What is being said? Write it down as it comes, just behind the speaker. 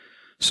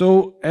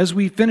So, as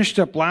we finished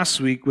up last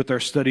week with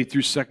our study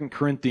through 2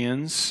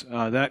 Corinthians,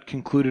 that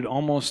concluded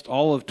almost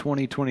all of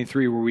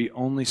 2023 where we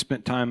only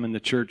spent time in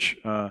the church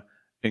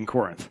in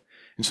Corinth.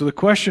 And so the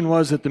question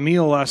was at the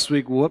meal last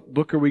week, what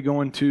book are we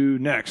going to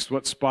next?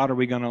 What spot are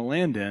we going to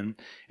land in?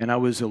 And I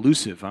was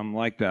elusive. I'm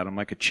like that. I'm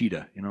like a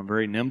cheetah. I'm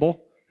very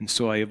nimble. And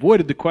so I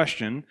avoided the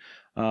question.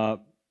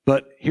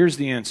 But here's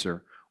the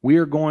answer. We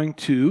are going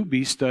to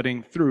be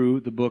studying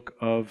through the book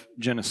of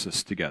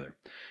Genesis together.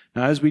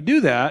 Now, as we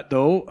do that,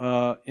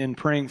 though, in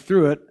praying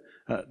through it,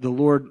 the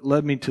Lord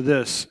led me to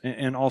this,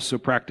 and also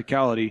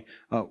practicality.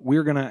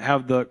 We're going to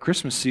have the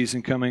Christmas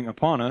season coming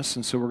upon us,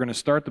 and so we're going to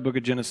start the book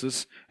of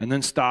Genesis, and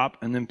then stop,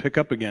 and then pick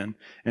up again.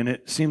 And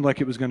it seemed like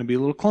it was going to be a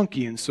little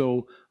clunky, and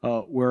so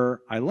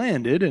where I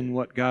landed and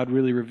what God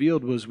really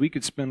revealed was we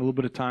could spend a little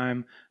bit of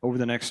time over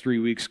the next 3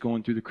 weeks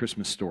going through the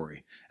Christmas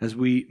story as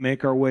we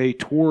make our way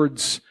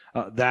towards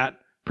that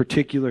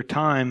particular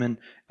time, and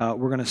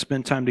we're going to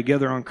spend time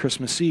together on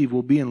Christmas Eve.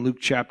 We'll be in Luke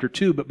chapter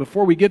 2. But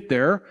before we get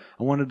there,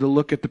 I wanted to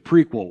look at the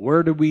prequel.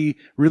 Where do we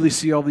really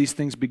see all these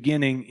things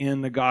beginning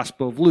in the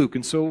Gospel of Luke?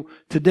 And so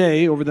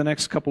today, over the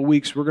next couple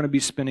weeks, we're going to be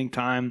spending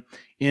time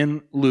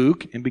in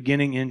Luke and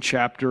beginning in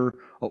chapter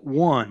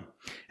 1.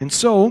 And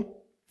so,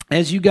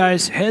 as you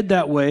guys head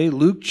that way,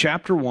 Luke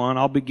chapter 1,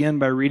 I'll begin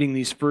by reading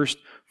these first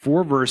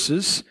 4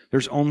 verses.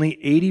 There's only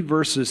 80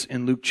 verses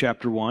in Luke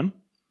chapter 1.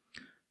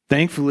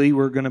 Thankfully,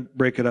 we're going to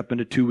break it up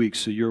into 2 weeks,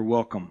 so you're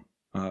welcome.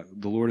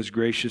 The Lord is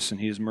gracious and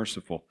He is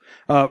merciful.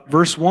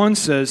 Verse 1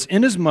 says,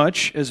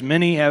 "Inasmuch as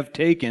many have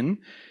taken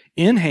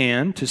in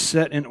hand to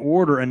set in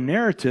order a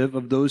narrative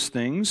of those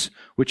things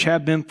which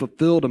have been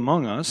fulfilled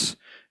among us,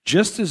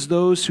 just as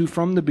those who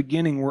from the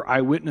beginning were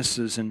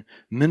eyewitnesses and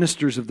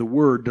ministers of the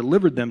word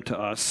delivered them to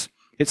us,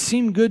 it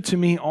seemed good to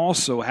me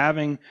also,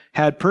 having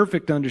had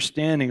perfect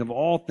understanding of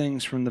all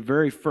things from the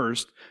very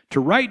first,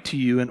 to write to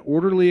you an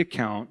orderly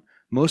account,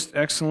 most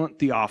excellent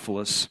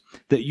Theophilus,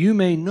 that you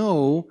may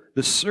know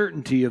the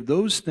certainty of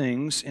those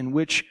things in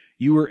which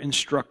you were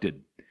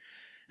instructed."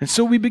 And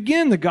so we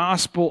begin the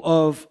Gospel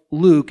of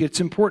Luke.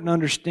 It's important to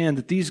understand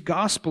that these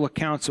Gospel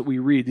accounts that we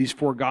read, these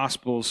 4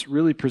 Gospels,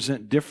 really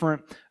present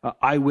different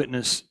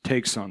eyewitness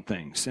takes on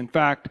things. In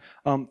fact,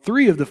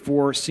 3 of the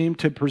 4 seem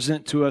to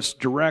present to us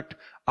direct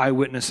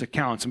eyewitness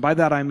accounts. And by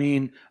that I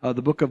mean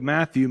the book of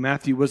Matthew.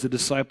 Matthew was a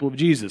disciple of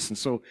Jesus, and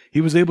so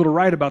he was able to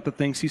write about the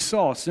things he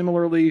saw.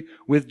 Similarly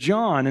with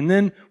John. And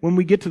then when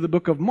we get to the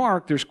book of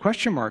Mark, there's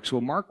question marks.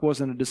 Well, Mark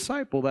wasn't a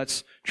disciple.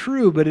 That's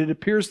true, but it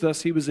appears to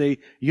us he was a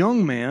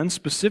young man,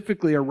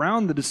 specifically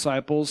around the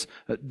disciples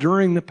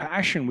during the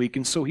Passion Week,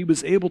 and so he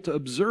was able to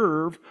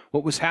observe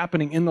what was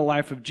happening in the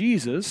life of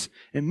Jesus.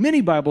 And many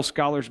Bible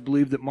scholars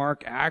believe that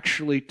Mark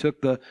actually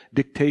took the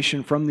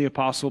dictation from the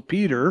Apostle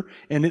Peter,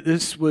 and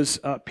this was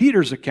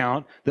Peter's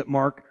account that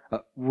Mark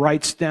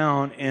writes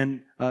down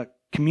and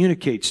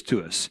communicates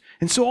to us.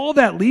 And so all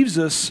that leaves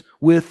us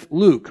with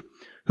Luke,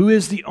 who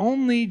is the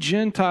only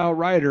Gentile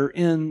writer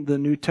in the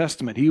New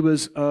Testament. He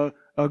was a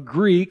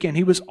Greek, and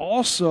he was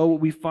also,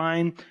 what we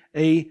find,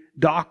 a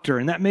doctor.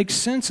 And that makes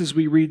sense as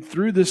we read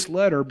through this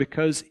letter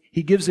because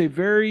he gives a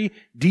very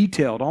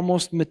detailed,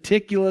 almost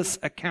meticulous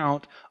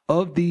account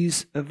of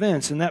these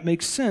events. And that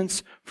makes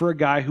sense for a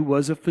guy who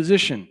was a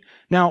physician.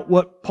 Now,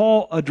 what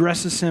Paul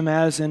addresses him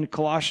as in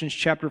Colossians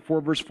chapter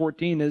 4, verse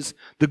 14 is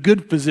the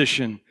good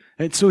physician.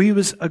 And so he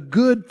was a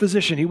good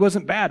physician. He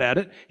wasn't bad at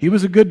it. He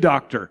was a good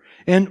doctor.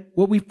 And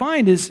what we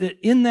find is that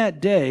in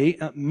that day,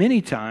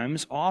 many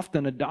times,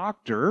 often a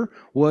doctor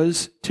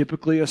was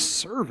typically a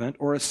servant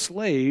or a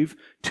slave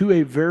to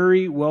a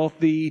very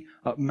wealthy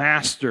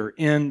master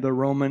in the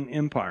Roman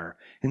Empire.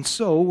 And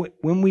so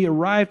when we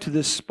arrive to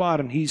this spot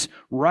and he's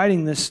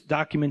writing this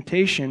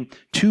documentation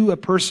to a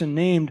person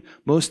named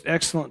Most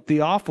Excellent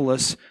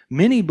Theophilus,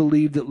 many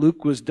believe that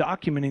Luke was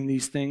documenting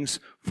these things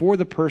for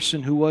the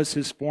person who was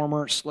his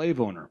former slave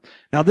owner.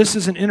 Now, this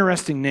is an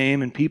interesting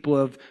name, and people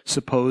have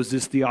supposed,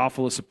 is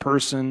Theophilus a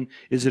person?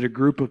 Is it a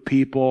group of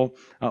people?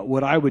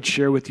 What I would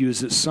share with you is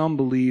that some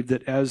believe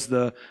that as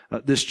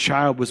this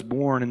child was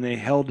born and they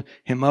held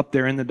him up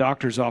there in the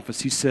doctor's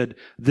office, he said,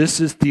 "This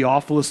is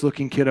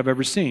Theophilus-looking kid I've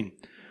ever seen."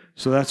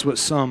 So that's what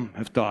some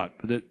have thought.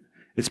 But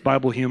it's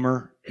Bible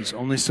humor. There's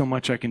only so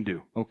much I can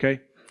do,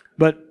 okay?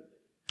 But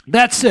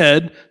that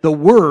said, the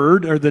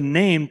word or the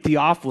name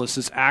Theophilus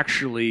is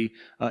actually,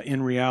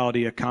 in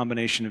reality, a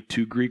combination of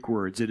 2 Greek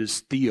words. It is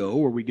theo,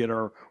 where we get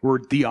our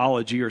word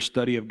theology or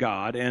study of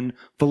God, and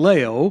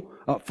phileo,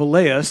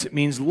 phileus, it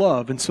means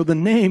love. And so the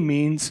name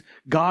means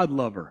God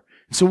lover.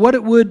 So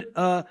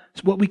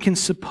what we can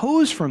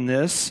suppose from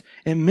this,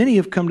 and many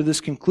have come to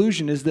this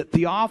conclusion, is that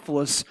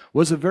Theophilus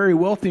was a very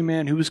wealthy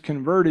man who was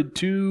converted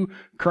to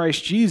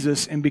Christ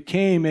Jesus and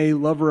became a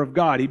lover of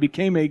God. He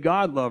became a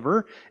God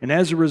lover, and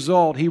as a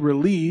result, he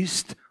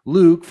released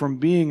Luke from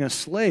being a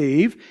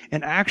slave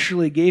and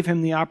actually gave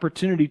him the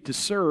opportunity to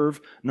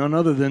serve none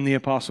other than the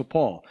Apostle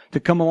Paul,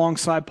 to come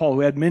alongside Paul, who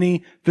had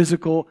many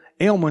physical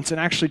ailments and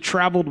actually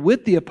traveled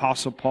with the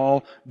Apostle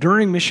Paul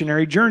during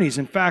missionary journeys.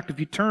 In fact, if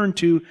you turn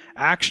to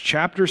Acts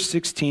chapter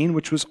 16,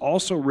 which was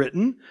also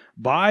written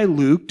by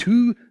Luke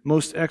to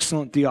most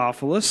excellent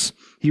Theophilus,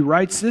 he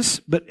writes this,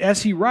 but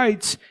as he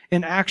writes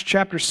in Acts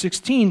chapter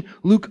 16,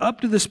 Luke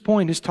up to this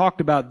point has talked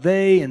about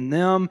they and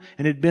them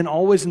and had been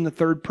always in the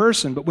third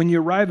person. But when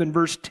you arrive in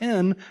verse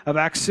 10 of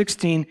Acts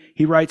 16,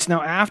 he writes,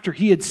 now after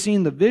he had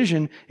seen the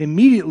vision,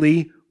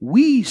 immediately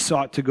we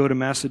sought to go to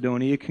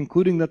Macedonia,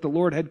 concluding that the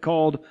Lord had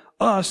called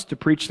us to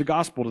preach the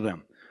gospel to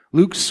them.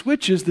 Luke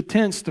switches the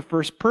tense to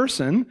first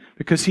person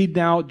because he'd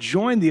now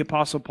joined the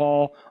Apostle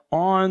Paul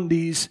on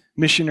these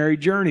missionary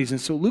journeys.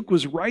 And so Luke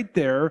was right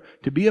there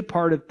to be a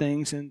part of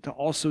things and to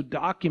also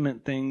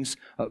document things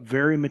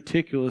very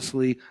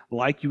meticulously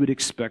like you would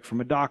expect from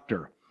a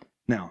doctor.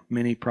 Now,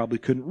 many probably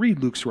couldn't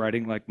read Luke's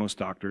writing like most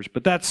doctors,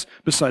 but that's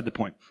beside the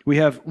point. We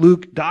have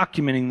Luke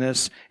documenting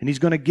this, and he's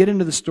going to get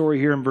into the story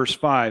here in verse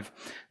 5.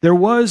 There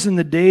was in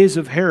the days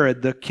of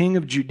Herod, the king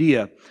of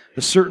Judea,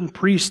 a certain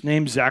priest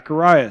named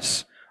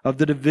Zacharias, of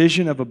the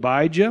division of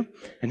Abijah,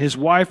 and his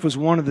wife was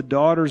one of the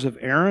daughters of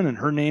Aaron, and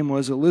her name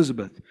was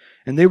Elizabeth.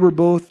 And they were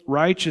both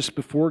righteous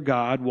before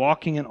God,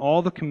 walking in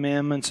all the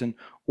commandments and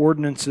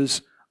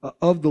ordinances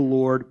of the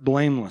Lord,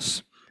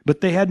 blameless.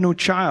 But they had no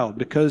child,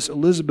 because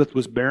Elizabeth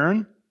was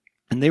barren,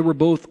 and they were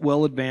both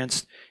well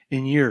advanced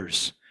in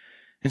years.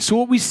 And so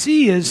what we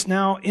see is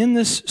now in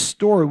this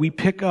story, we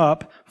pick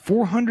up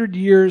 400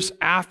 years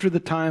after the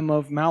time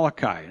of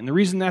Malachi. And the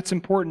reason that's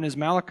important is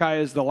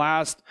Malachi is the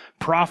last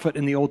prophet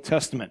in the Old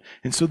Testament.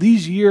 And so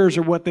these years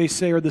are what they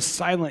say are the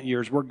silent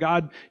years, where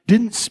God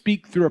didn't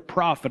speak through a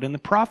prophet. And the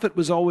prophet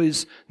was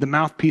always the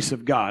mouthpiece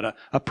of God.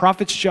 A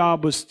prophet's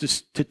job was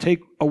to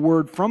take a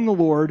word from the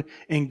Lord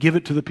and give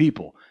it to the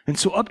people. And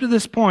so up to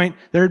this point,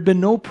 there had been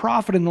no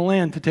prophet in the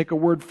land to take a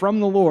word from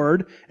the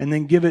Lord and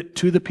then give it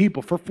to the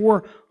people. For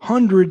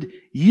 400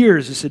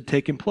 years this had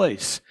taken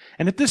place.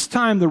 And at this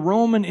time, the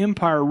Roman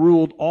Empire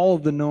ruled all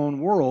of the known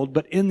world,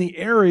 but in the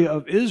area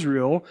of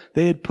Israel,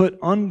 they had put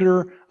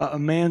under a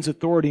man's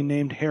authority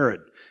named Herod.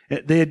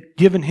 They had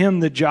given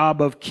him the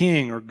job of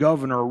king or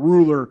governor or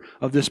ruler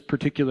of this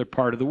particular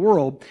part of the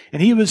world.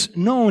 And he was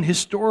known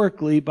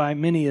historically by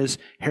many as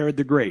Herod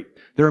the Great.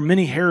 There are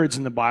many Herods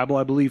in the Bible,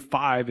 I believe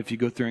 5 if you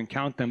go through and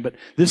count them, but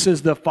this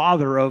is the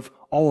father of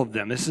all of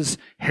them. This is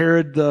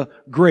Herod the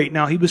Great.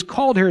 Now, he was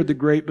called Herod the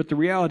Great, but the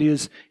reality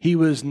is he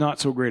was not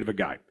so great of a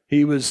guy.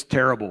 He was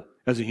terrible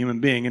as a human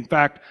being. In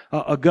fact,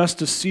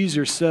 Augustus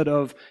Caesar said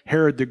of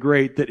Herod the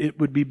Great that it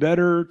would be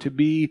better to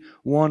be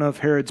one of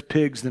Herod's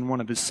pigs than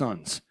one of his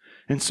sons.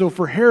 And so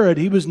for Herod,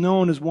 he was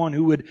known as one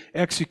who would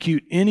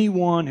execute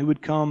anyone who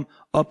would come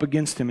up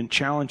against him and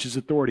challenge his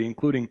authority,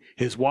 including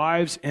his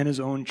wives and his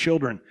own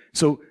children.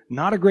 So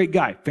not a great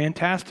guy.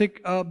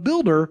 Fantastic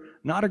builder,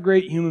 not a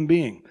great human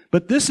being.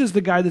 But this is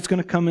the guy that's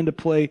going to come into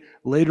play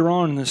later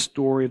on in the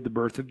story of the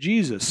birth of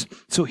Jesus.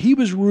 So he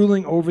was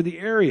ruling over the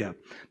area.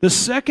 The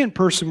second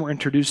person we're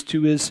introduced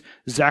to is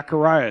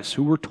Zacharias,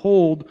 who we're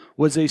told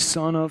was a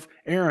son of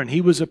Aaron.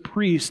 He was a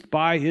priest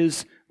by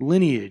his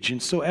lineage.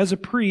 And so as a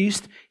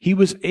priest, he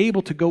was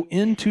able to go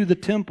into the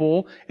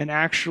temple and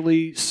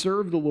actually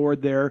serve the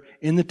Lord there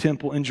in the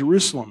temple in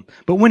Jerusalem.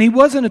 But when he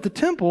wasn't at the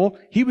temple,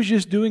 he was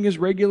just doing his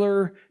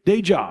regular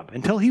day job.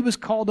 Until he was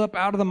called up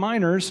out of the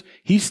miners,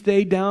 he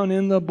stayed down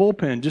in the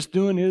bullpen, just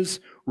doing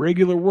his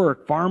regular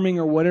work, farming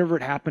or whatever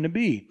it happened to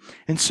be.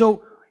 And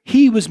so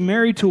he was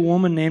married to a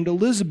woman named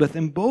Elizabeth,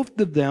 and both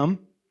of them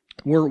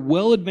were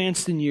well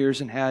advanced in years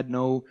and had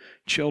no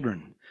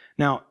children.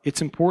 Now,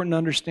 it's important to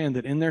understand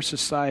that in their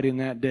society in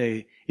that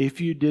day,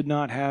 if you did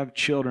not have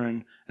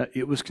children,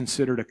 it was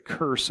considered a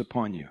curse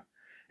upon you.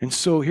 And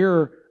so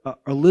here,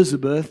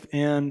 Elizabeth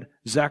and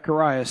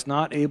Zacharias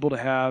not able to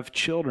have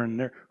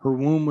children. Her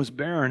womb was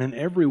barren, and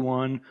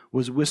everyone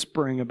was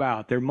whispering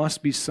about there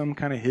must be some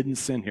kind of hidden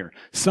sin here.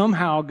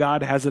 Somehow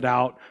God has it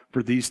out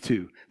for these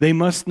two. They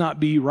must not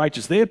be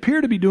righteous. They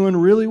appear to be doing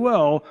really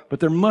well,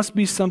 but there must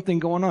be something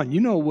going on.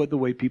 You know what the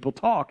way people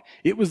talk.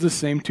 It was the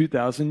same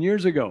 2,000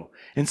 years ago.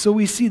 And so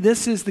we see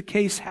this is the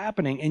case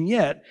happening. And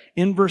yet,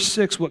 in verse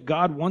 6, what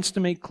God wants to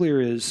make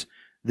clear is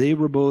they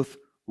were both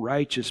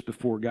righteous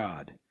before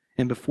God.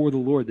 And before the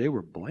Lord, they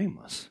were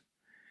blameless.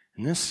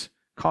 And this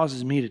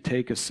causes me to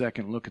take a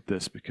second look at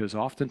this, because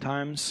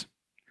oftentimes,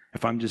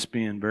 if I'm just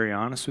being very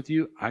honest with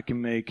you, I can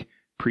make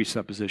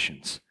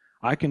presuppositions.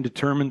 I can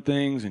determine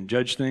things and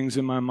judge things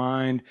in my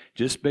mind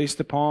just based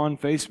upon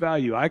face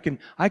value. I can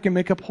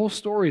make up whole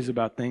stories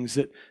about things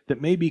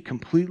that may be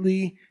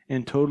completely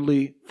and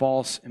totally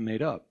false and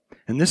made up.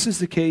 And this is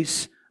the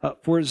case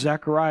for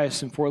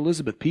Zacharias and for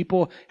Elizabeth.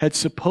 People had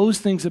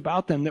supposed things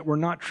about them that were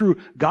not true.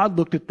 God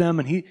looked at them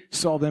and he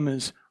saw them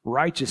as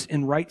righteous,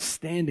 in right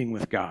standing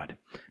with God.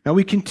 Now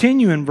we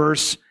continue in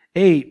verse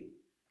 8.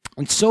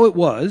 And so it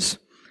was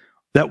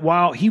that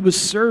while he was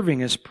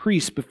serving as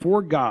priest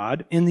before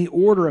God in the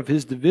order of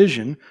his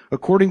division,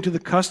 according to the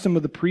custom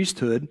of the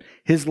priesthood,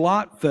 his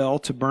lot fell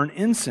to burn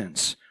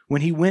incense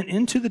when he went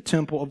into the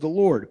temple of the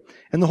Lord.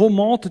 And the whole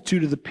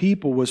multitude of the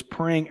people was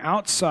praying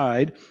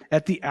outside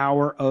at the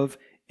hour of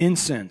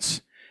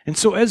incense. And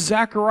so as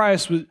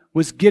Zacharias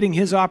was getting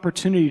his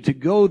opportunity to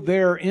go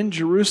there in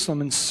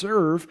Jerusalem and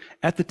serve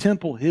at the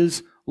temple,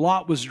 his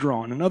lot was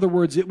drawn. In other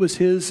words, it was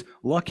his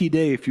lucky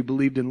day, if you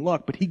believed in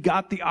luck, but he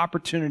got the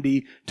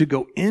opportunity to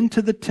go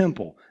into the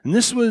temple. And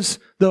this was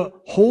the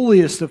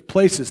holiest of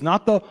places,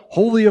 not the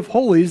Holy of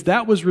Holies.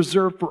 That was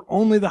reserved for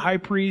only the high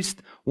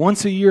priest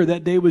once a year.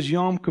 That day was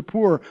Yom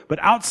Kippur. But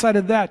outside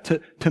of that,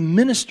 to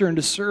minister and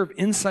to serve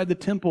inside the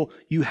temple,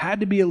 you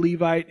had to be a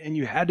Levite and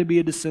you had to be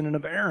a descendant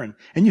of Aaron.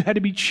 And you had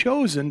to be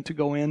chosen to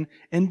go in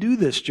and do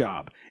this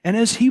job. And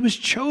as he was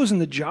chosen,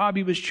 the job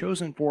he was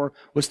chosen for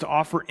was to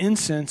offer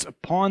incense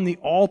upon the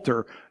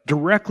altar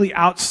directly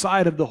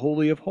outside of the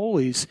Holy of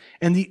Holies.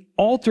 And the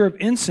altar of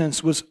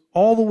incense was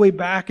all the way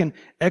back in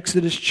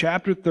Exodus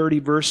chapter 30,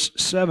 verse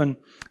 7.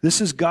 This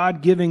is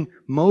God giving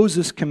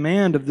Moses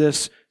command of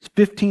this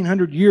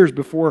 1,500 years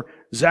before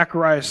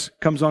Zacharias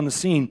comes on the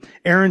scene.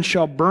 Aaron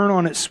shall burn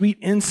on it sweet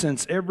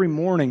incense every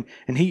morning,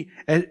 and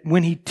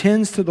when he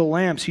tends to the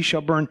lamps, he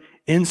shall burn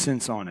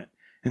incense on it.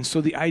 And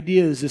so the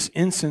idea is this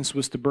incense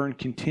was to burn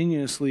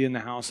continuously in the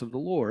house of the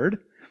Lord.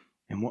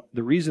 And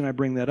the reason I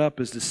bring that up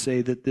is to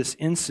say that this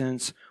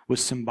incense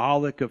was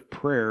symbolic of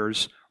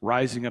prayers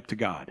rising up to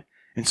God.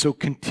 And so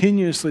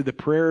continuously the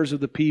prayers of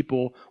the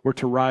people were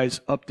to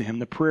rise up to him,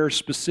 the prayers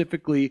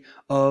specifically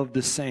of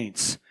the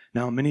saints.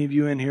 Now, many of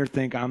you in here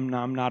think, I'm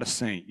not a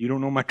saint. You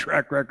don't know my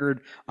track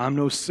record. I'm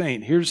no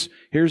saint. Here's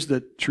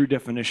the true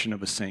definition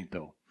of a saint,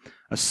 though.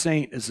 A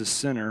saint is a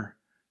sinner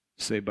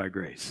saved by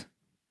grace.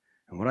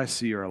 And what I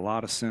see are a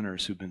lot of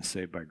sinners who've been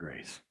saved by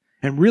grace.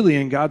 And really,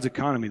 in God's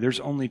economy, there's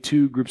only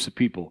two groups of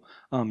people.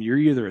 You're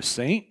either a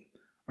saint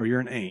or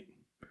you're an ain't.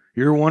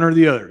 You're one or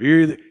the other.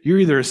 You're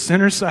either a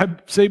sinner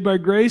saved by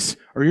grace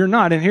or you're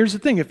not. And here's the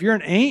thing. If you're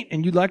an ain't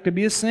and you'd like to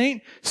be a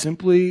saint,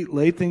 simply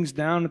lay things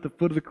down at the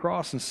foot of the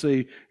cross and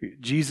say,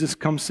 Jesus,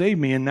 come save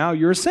me. And now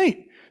you're a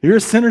saint. You're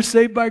a sinner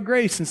saved by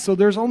grace. And so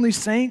there's only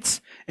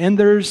saints and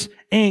there's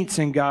ain'ts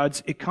in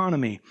God's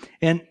economy.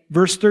 And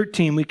verse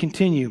 13, we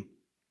continue.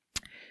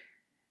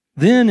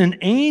 Then an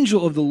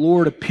angel of the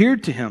Lord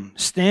appeared to him,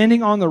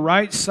 standing on the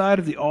right side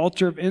of the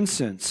altar of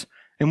incense.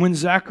 And when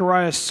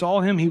Zacharias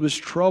saw him, he was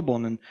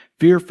troubled, and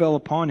fear fell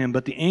upon him.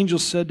 But the angel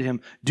said to him,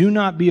 Do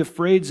not be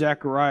afraid,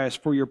 Zacharias,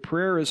 for your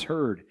prayer is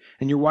heard,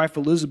 and your wife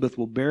Elizabeth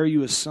will bear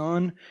you a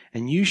son,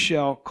 and you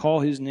shall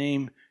call his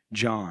name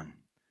John.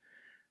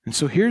 And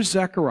so here's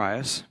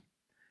Zacharias,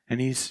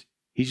 and he's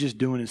just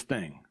doing his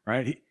thing,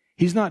 right?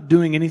 He's not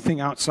doing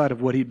anything outside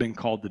of what he'd been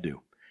called to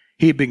do.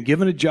 He had been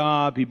given a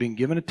job, he'd been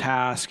given a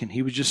task, and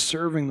he was just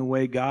serving the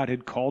way God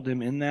had called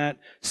him in that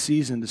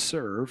season to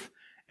serve.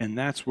 And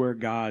that's where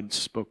God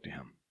spoke to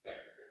him.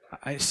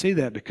 I say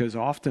that because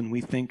often we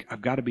think,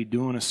 I've got to be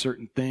doing a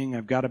certain thing.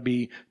 I've got to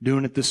be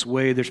doing it this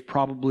way. There's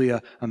probably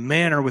a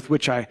manner with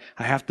which I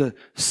have to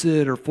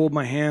sit or fold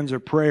my hands or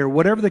pray or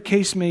whatever the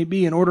case may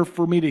be in order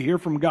for me to hear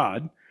from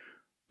God.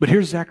 But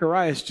here's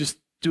Zacharias just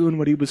doing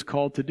what he was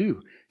called to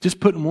do. Just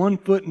putting one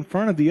foot in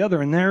front of the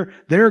other. And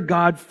there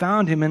God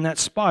found him in that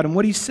spot. And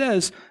what he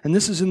says, and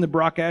this is in the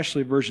Brock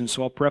Ashley version,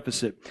 so I'll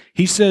preface it.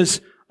 He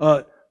says,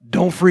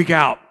 don't freak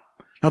out.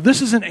 Now,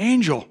 this is an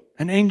angel,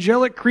 an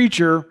angelic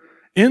creature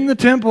in the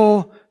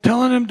temple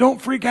telling him,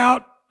 don't freak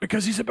out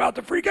because he's about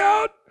to freak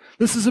out.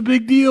 This is a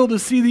big deal to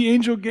see the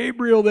angel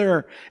Gabriel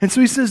there. And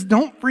so he says,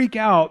 don't freak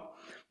out.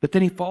 But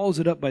then he follows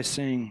it up by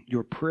saying,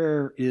 your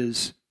prayer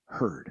is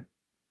heard.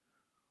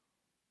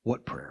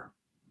 What prayer?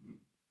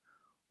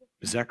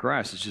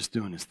 Zacharias is just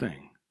doing his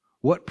thing.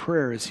 What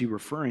prayer is he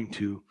referring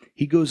to?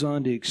 He goes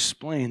on to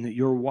explain that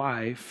your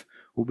wife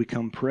will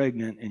become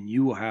pregnant and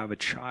you will have a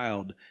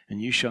child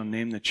and you shall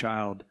name the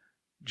child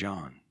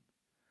John.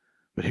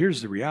 But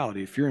here's the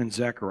reality. If you're in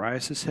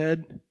Zacharias'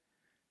 head,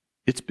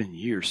 it's been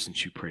years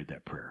since you prayed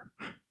that prayer.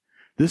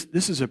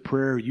 This is a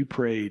prayer you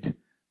prayed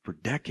for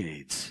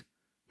decades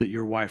that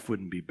your wife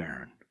wouldn't be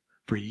barren.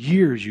 For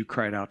years you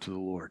cried out to the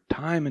Lord,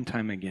 time and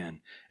time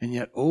again. And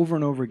yet over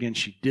and over again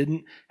she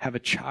didn't have a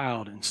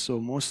child. And so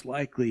most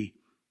likely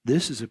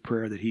this is a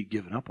prayer that he'd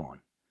given up on.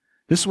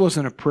 This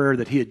wasn't a prayer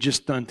that he had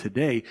just done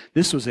today.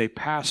 This was a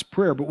past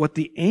prayer. But what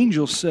the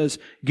angel says,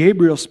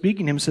 Gabriel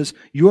speaking to him, says,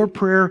 your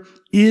prayer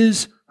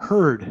is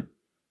heard.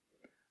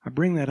 I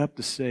bring that up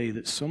to say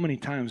that so many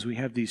times we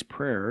have these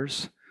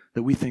prayers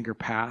that we think are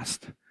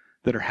past,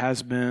 that are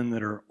has-been,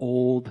 that are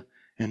old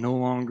and no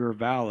longer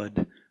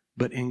valid.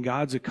 But in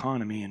God's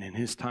economy and in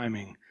his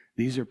timing,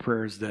 these are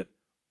prayers that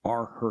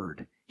are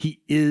heard.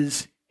 He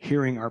is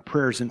hearing our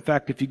prayers. In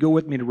fact, if you go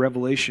with me to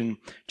Revelation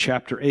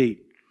chapter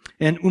 8,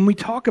 and when we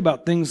talk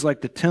about things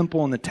like the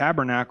temple and the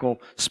tabernacle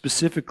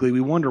specifically,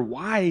 we wonder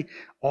why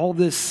all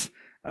these,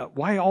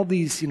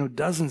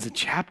 dozens of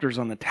chapters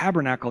on the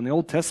tabernacle in the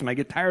Old Testament. I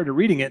get tired of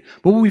reading it.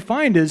 But what we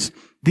find is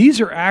these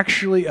are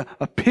actually a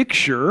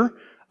picture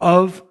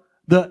of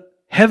the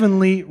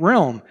heavenly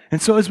realm. And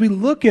so as we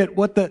look at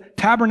what the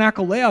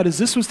tabernacle layout is,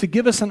 this was to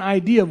give us an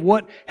idea of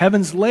what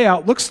heaven's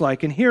layout looks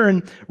like. And here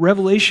in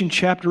Revelation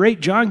chapter 8,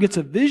 John gets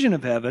a vision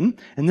of heaven,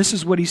 and this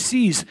is what he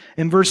sees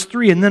in verse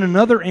 3. And then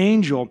another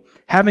angel,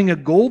 having a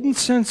golden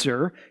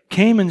censer,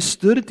 came and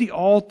stood at the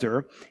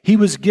altar. He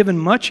was given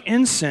much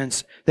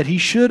incense, that he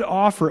should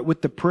offer it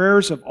with the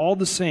prayers of all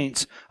the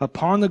saints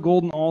upon the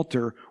golden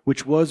altar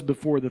which was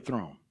before the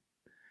throne.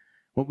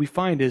 What we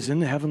find is in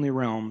the heavenly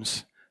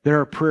realms, there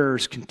are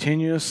prayers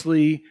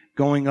continuously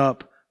going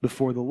up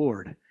before the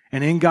Lord.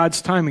 And in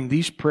God's timing,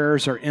 these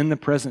prayers are in the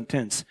present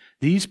tense.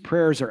 These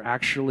prayers are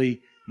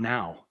actually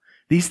now.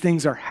 These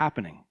things are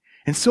happening.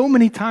 And so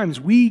many times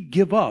we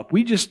give up.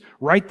 We just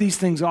write these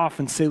things off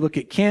and say, look,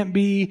 it can't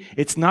be.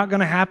 It's not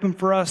going to happen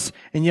for us.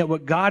 And yet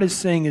what God is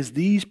saying is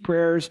these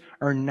prayers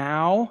are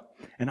now,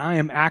 and I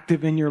am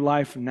active in your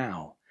life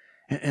now.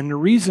 And the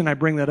reason I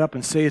bring that up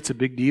and say it's a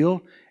big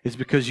deal is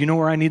because you know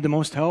where I need the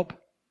most help?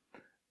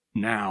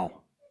 Now.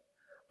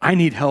 I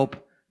need help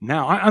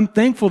now. I'm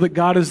thankful that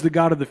God is the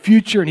God of the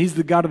future and He's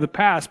the God of the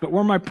past, but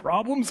where my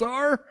problems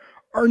are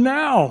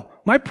now.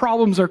 My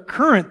problems are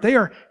current. They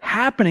are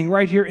happening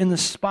right here in the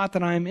spot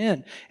that I'm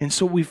in. And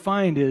so what we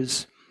find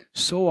is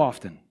so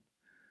often,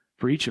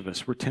 for each of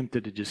us, we're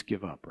tempted to just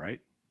give up,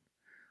 right?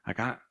 Like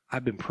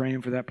I've been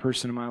praying for that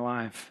person in my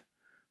life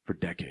for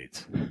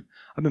decades.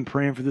 I've been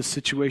praying for this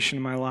situation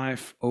in my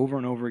life over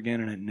and over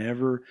again, and it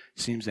never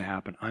seems to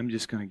happen. I'm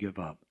just going to give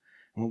up.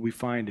 And what we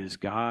find is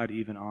God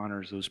even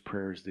honors those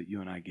prayers that you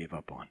and I gave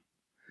up on.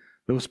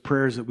 Those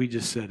prayers that we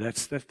just said, that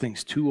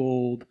thing's too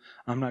old.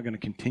 I'm not going to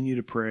continue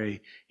to pray.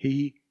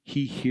 He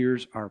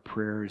hears our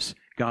prayers.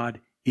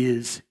 God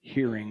is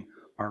hearing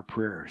our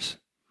prayers.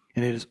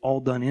 And it is all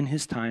done in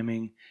His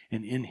timing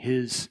and in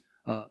His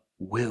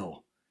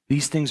will.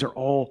 These things are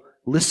all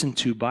listened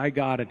to by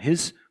God, and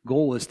His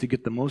goal is to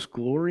get the most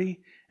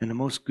glory and the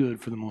most good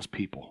for the most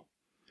people.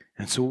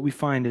 And so what we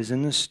find is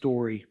in this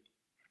story,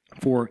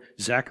 for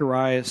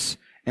Zacharias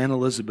and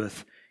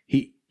Elizabeth,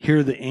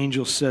 here the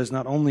angel says,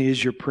 not only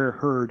is your prayer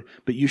heard,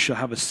 but you shall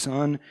have a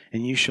son,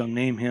 and you shall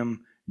name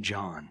him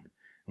John.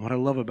 And what I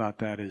love about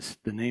that is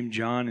the name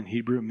John in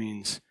Hebrew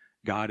means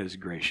God is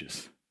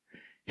gracious.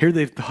 Here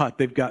they've thought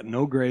they've got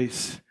no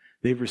grace,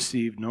 they've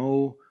received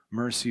no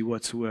mercy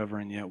whatsoever,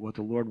 and yet what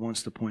the Lord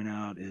wants to point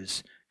out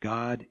is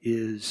God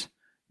is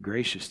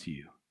gracious to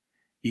you.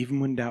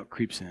 Even when doubt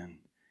creeps in,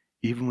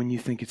 even when you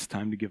think it's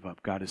time to give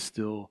up, God is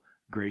still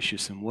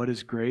gracious. And what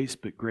is grace?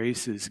 But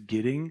grace is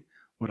getting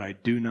what I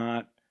do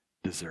not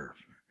deserve.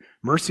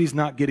 Mercy is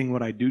not getting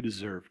what I do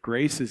deserve.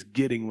 Grace is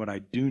getting what I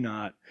do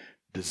not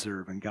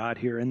deserve. And God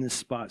here in this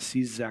spot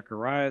sees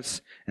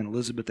Zacharias and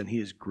Elizabeth, and He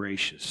is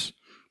gracious.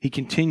 He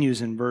continues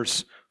in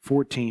verse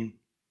 14,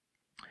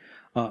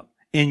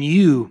 and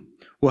you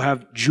will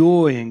have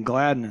joy and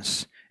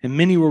gladness, and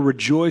many will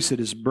rejoice at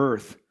His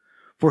birth.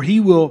 For He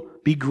will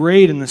be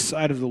great in the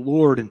sight of the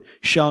Lord, and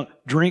shall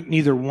drink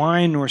neither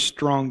wine nor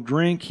strong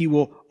drink. He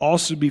will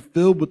also be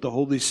filled with the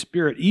Holy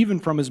Spirit, even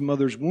from His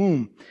mother's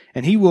womb.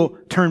 And He will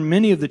turn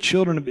many of the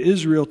children of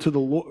Israel to the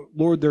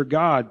Lord their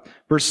God.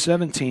 Verse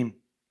 17,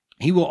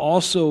 He will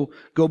also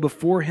go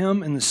before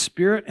Him in the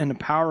spirit and the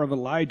power of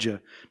Elijah,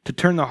 to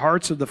turn the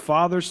hearts of the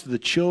fathers to the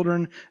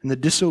children, and the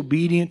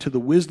disobedient to the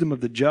wisdom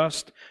of the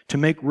just, to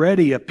make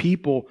ready a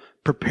people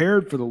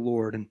prepared for the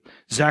Lord. And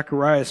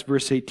Zacharias,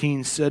 verse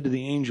 18, said to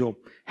the angel,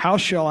 how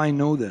shall I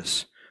know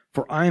this?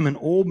 For I am an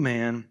old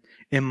man,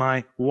 and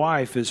my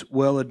wife is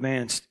well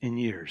advanced in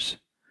years.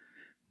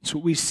 So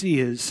what we see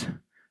is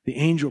the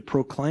angel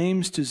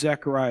proclaims to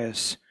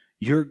Zacharias,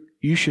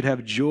 you should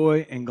have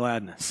joy and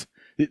gladness.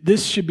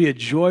 This should be a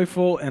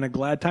joyful and a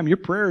glad time. Your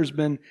prayer has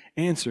been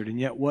answered, and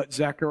yet what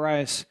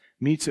Zacharias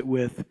meets it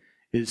with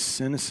is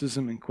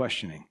cynicism and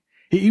questioning.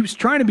 He was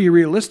trying to be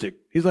realistic.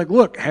 He's like,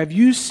 look, have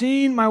you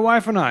seen my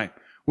wife and I?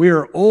 We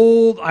are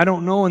old. I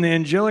don't know in the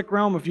angelic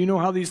realm if you know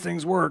how these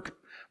things work,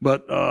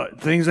 but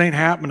things ain't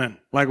happening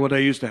like what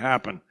they used to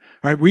happen.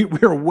 Right? We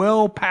are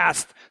well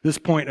past this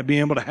point of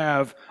being able to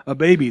have a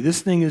baby.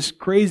 This thing is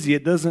crazy.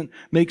 It doesn't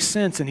make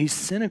sense, and he's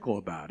cynical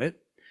about it.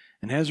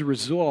 And as a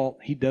result,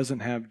 he doesn't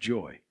have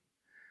joy.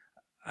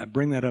 I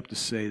bring that up to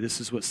say this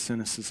is what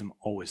cynicism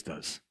always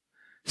does.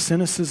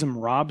 Cynicism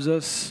robs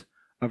us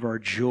of our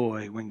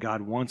joy when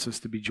God wants us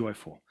to be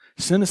joyful.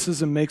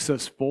 Cynicism makes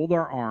us fold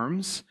our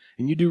arms,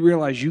 and you do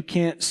realize you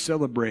can't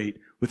celebrate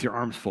with your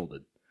arms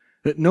folded.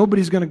 That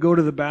nobody's going to go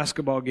to the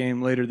basketball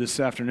game later this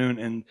afternoon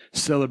and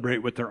celebrate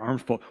with their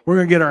arms folded. We're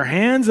going to get our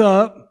hands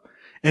up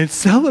and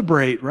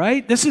celebrate,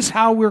 right? This is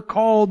how we're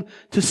called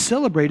to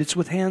celebrate. It's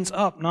with hands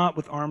up, not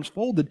with arms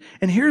folded.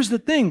 And here's the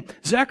thing.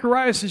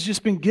 Zacharias has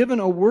just been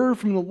given a word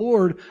from the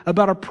Lord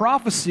about a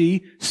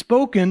prophecy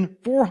spoken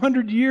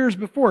 400 years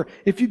before.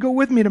 If you go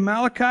with me to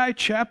Malachi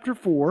chapter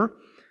 4,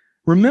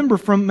 remember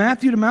from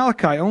Matthew to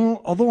Malachi,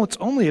 although it's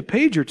only a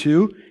page or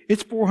two,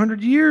 it's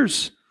 400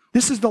 years.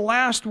 This is the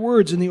last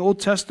words in the Old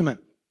Testament.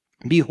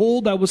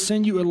 Behold, I will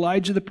send you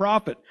Elijah the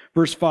prophet,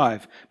 verse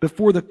 5,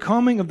 before the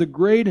coming of the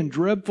great and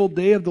dreadful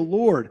day of the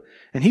Lord.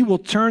 And he will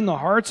turn the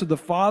hearts of the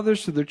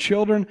fathers to their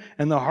children,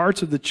 and the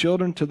hearts of the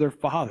children to their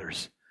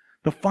fathers.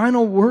 The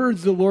final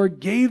words the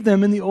Lord gave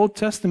them in the Old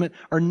Testament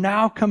are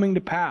now coming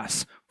to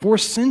pass. 4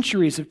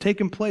 centuries have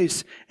taken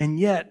place, and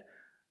yet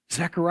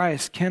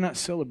Zacharias cannot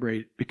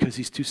celebrate because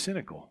he's too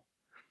cynical.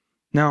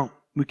 Now,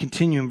 we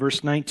continue in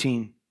verse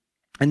 19.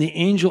 And the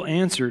angel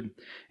answered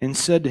and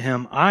said to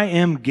him, I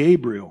am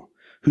Gabriel,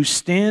 who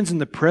stands in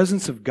the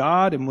presence of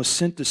God and was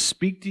sent to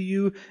speak to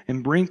you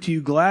and bring to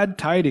you glad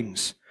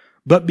tidings.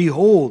 But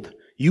behold,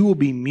 you will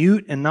be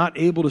mute and not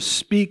able to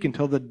speak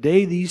until the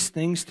day these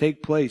things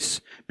take place,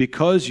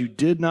 because you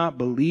did not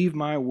believe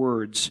my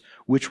words,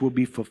 which will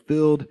be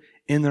fulfilled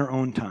in their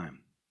own time.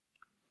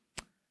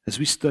 As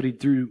we studied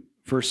through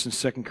 1st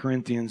and 2nd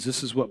Corinthians,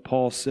 this is what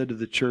Paul said to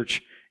the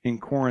church in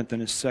Corinth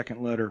in his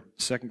second letter.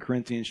 2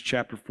 Corinthians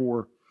chapter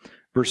 4,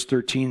 verse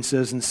 13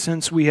 says, And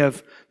since we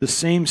have the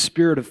same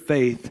spirit of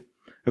faith,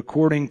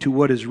 according to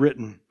what is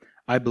written,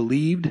 I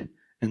believed,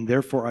 and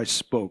therefore I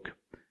spoke,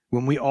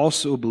 when we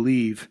also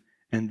believe,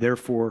 and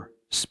therefore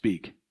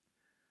speak.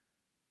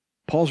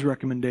 Paul's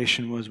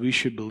recommendation was we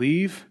should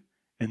believe,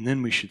 and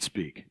then we should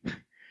speak.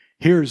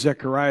 Here,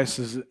 Zacharias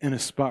is in a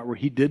spot where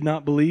he did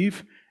not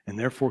believe, and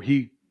therefore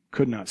he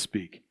could not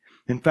speak.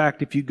 In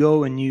fact, if you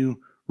go and you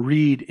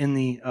read in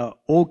the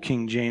Old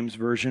King James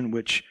Version,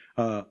 which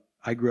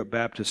I grew up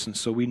Baptist, and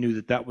so we knew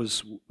that that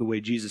was the way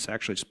Jesus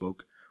actually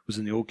spoke, was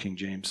in the Old King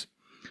James.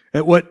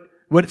 What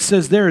it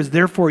says there is,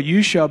 therefore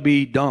you shall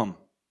be dumb.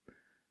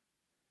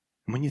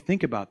 And when you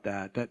think about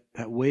that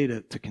way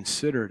to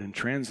consider it and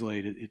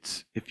translate it,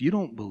 it's if you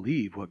don't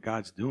believe what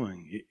God's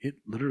doing, it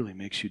literally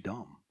makes you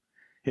dumb.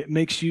 It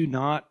makes you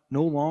no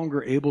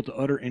longer able to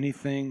utter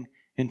anything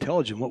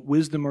intelligent. What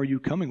wisdom are you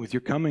coming with?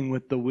 You're coming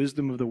with the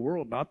wisdom of the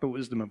world, not the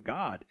wisdom of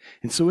God.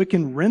 And so it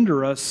can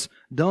render us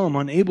dumb,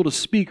 unable to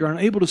speak, or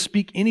unable to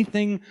speak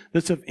anything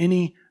that's of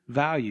any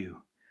value.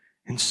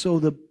 And so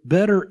the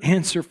better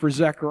answer for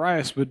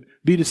Zacharias would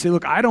be to say,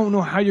 look, I don't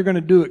know how you're going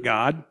to do it,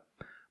 God,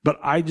 but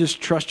I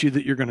just trust you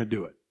that you're going to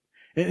do it.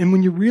 And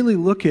when you really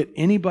look at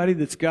anybody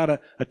that's got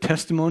a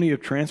testimony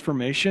of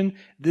transformation,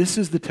 this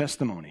is the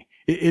testimony.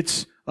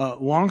 It's,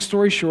 long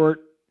story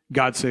short,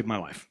 God saved my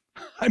life.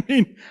 I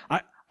mean,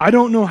 I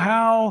don't know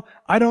how,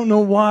 I don't know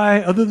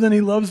why, other than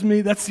He loves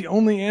me. That's the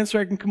only answer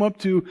I can come up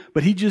to.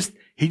 But He just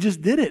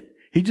did it.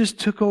 He just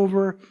took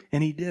over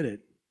and He did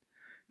it.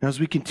 Now as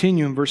we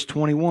continue in verse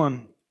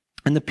 21,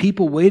 and the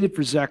people waited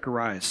for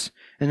Zacharias,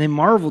 and they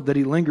marveled that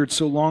he lingered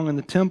so long in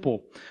the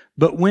temple.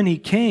 But when he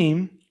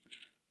came,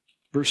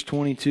 verse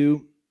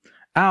 22,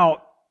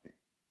 out,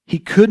 he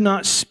could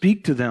not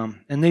speak to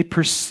them, and they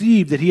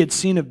perceived that he had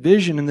seen a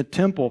vision in the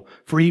temple,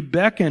 for he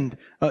beckoned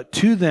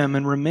to them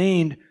and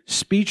remained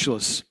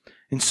speechless.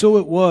 And so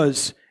it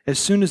was, as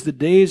soon as the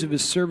days of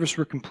his service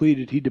were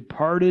completed, he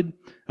departed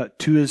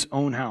to his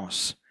own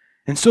house.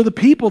 And so the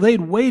people, they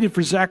had waited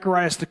for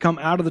Zacharias to come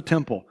out of the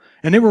temple,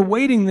 and they were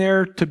waiting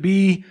there to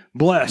be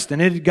blessed,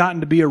 and it had gotten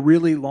to be a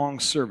really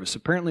long service.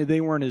 Apparently they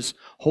weren't as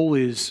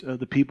holy as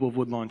the people of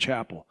Woodlawn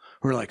Chapel,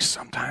 who are like,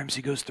 sometimes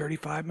he goes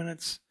 35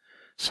 minutes,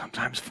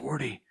 sometimes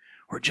 40.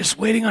 We're just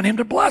waiting on him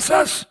to bless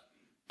us.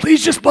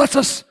 Please just bless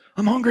us.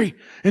 I'm hungry.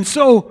 And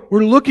so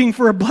we're looking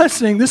for a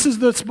blessing. This is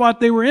the spot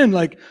they were in.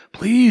 Like,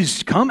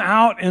 please come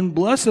out and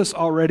bless us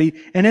already.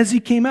 And as he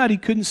came out, he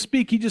couldn't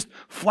speak. He just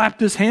flapped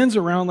his hands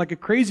around like a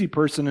crazy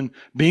person. And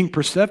being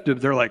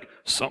perceptive, they're like,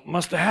 something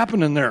must have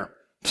happened in there.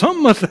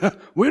 Something must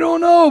have, we don't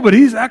know, but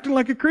he's acting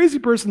like a crazy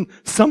person.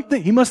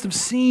 Something, he must have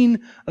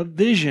seen a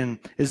vision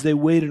as they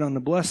waited on the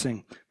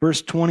blessing.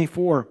 Verse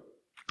 24.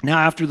 Now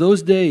after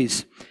those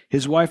days,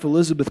 his wife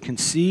Elizabeth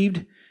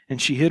conceived,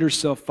 and she hid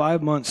herself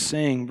 5 months,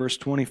 saying, verse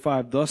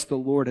 25, Thus the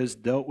Lord has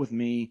dealt with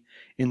me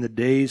in the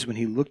days when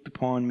He looked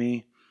upon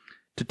me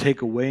to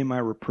take away my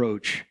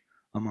reproach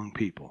among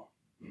people.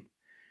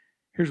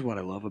 Here's what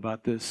I love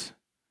about this.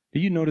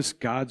 Do you notice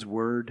God's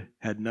word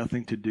had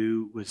nothing to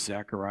do with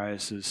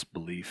Zacharias'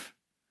 belief?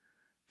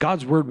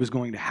 God's word was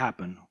going to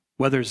happen,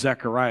 whether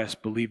Zacharias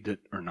believed it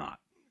or not.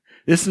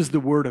 This is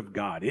the word of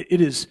God. It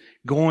is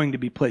going to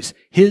be placed.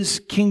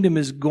 His kingdom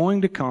is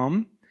going to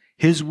come.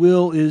 His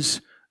will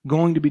is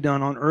going to be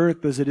done on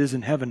earth as it is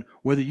in heaven,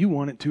 whether you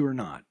want it to or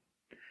not.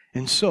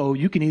 And so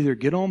you can either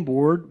get on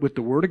board with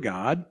the Word of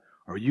God,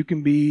 or you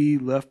can be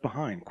left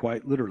behind,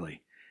 quite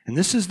literally. And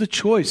this is the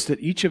choice that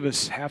each of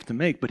us have to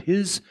make. But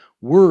His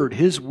Word,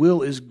 His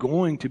will is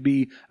going to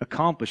be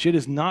accomplished. It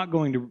is not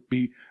going to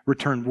be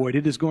returned void.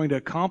 It is going to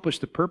accomplish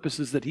the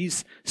purposes that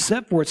He's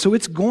set for it. So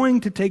it's going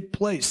to take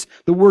place.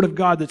 The Word of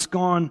God that's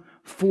gone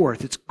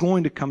forth, it's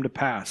going to come to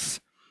pass.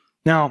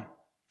 Now,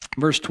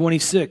 verse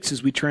 26,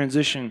 as we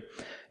transition.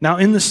 Now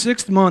in the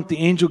 6th month, the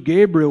angel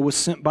Gabriel was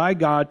sent by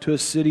God to a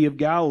city of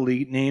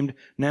Galilee named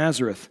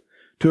Nazareth,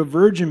 to a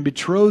virgin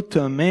betrothed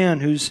to a man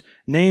whose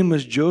name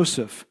was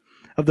Joseph,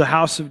 of the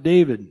house of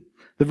David.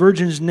 The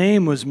virgin's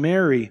name was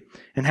Mary,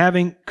 and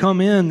having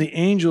come in, the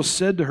angel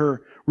said to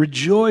her,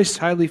 Rejoice,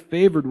 highly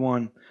favored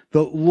one,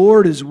 the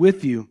Lord is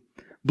with you.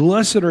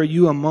 Blessed are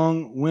you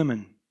among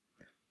women.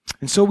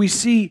 And so we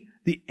see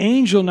the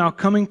angel now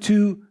coming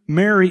to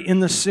Mary in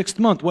the 6th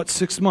month. What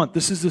 6th month?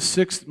 This is the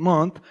 6th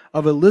month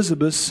of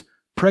Elizabeth's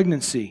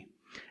pregnancy.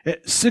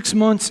 At 6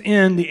 months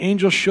in, the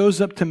angel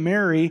shows up to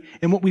Mary,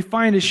 and what we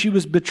find is she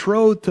was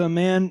betrothed to a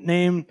man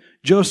named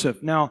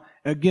Joseph. Now,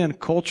 again,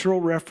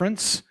 cultural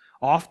reference.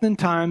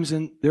 Oftentimes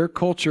in their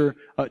culture,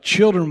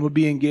 children would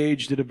be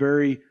engaged at a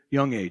very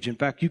young age. In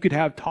fact, you could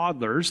have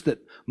toddlers that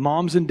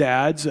moms and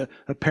dads,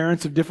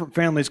 parents of different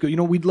families go,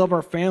 we'd love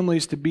our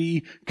families to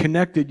be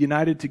connected,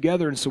 united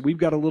together. And so we've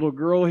got a little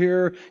girl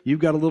here, you've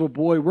got a little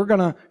boy. We're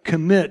going to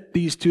commit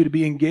these two to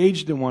be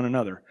engaged in one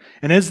another.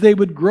 And as they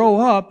would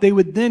grow up, they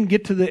would then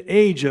get to the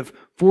age of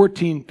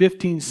 14,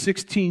 15,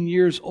 16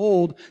 years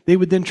old. They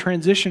would then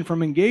transition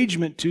from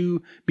engagement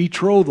to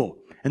betrothal.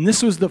 And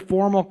this was the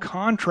formal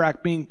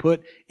contract being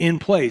put in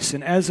place.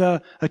 And as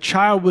a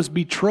child was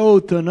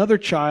betrothed to another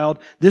child,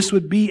 this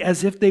would be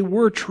as if they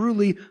were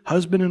truly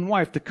husband and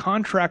wife. The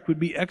contract would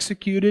be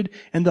executed,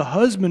 and the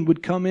husband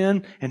would come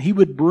in, and he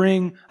would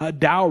bring a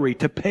dowry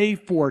to pay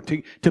for,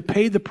 to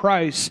pay the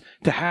price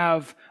to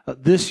have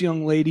this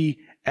young lady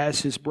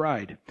as his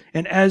bride.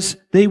 And as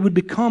they would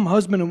become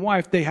husband and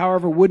wife, they,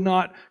 however, would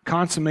not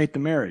consummate the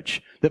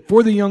marriage. That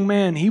for the young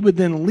man, he would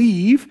then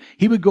leave,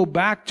 he would go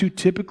back to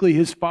typically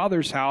his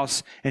father's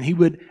house, and he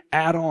would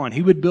add on.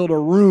 He would build a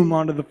room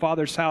onto the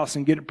father's house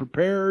and get it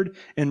prepared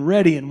and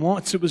ready. And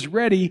once it was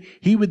ready,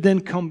 he would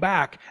then come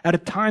back at a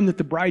time that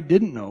the bride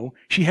didn't know.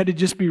 She had to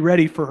just be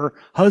ready for her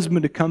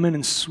husband to come in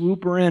and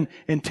swoop her in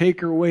and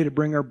take her away to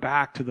bring her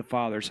back to the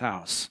father's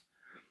house.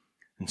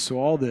 And so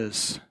all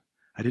this,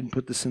 I didn't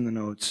put this in the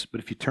notes, but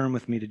if you turn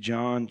with me to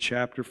John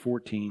chapter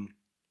 14,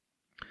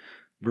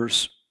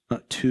 verse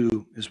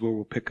 2 is where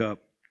we'll pick up.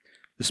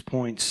 This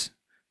points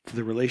to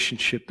the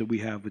relationship that we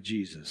have with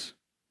Jesus.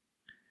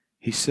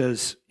 He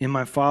says, "In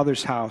my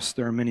Father's house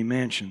there are many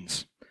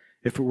mansions.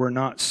 If it were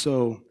not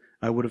so,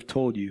 I would have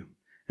told you.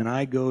 And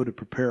I go to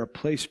prepare a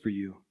place for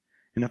you.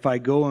 And if I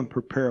go and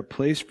prepare a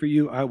place for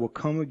you, I will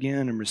come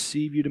again and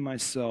receive you to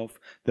myself,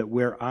 that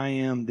where I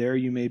am, there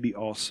you may be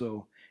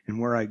also. And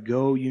where I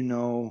go, you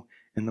know,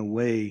 and the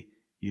way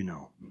you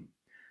know."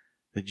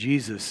 That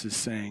Jesus is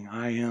saying,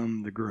 I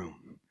am the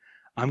groom.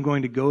 I'm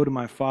going to go to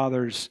my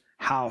Father's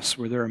house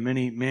where there are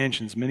many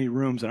mansions, many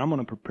rooms, and I'm going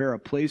to prepare a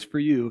place for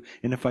you.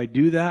 And if I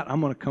do that, I'm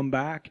going to come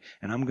back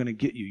and I'm going to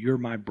get you. You're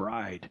my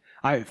bride.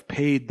 I have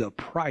paid the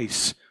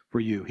price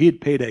for you. He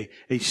had paid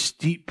a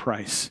steep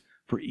price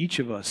for each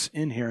of us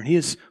in here. And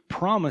His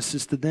promise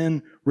is to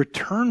then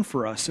return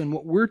for us. And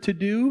what we're to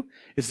do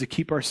is to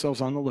keep ourselves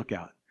on the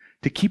lookout.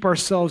 To keep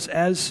ourselves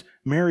as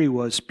Mary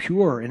was,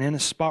 pure and in a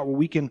spot where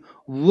we can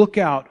look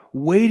out,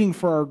 waiting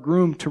for our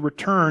groom to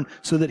return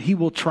so that he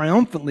will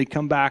triumphantly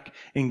come back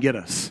and get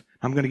us.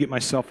 I'm going to get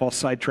myself all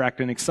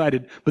sidetracked and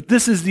excited, but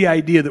this is the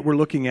idea that we're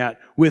looking at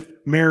with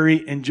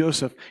Mary and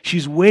Joseph.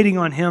 She's waiting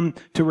on him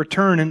to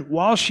return, and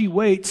while she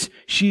waits,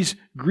 she's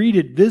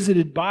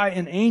visited by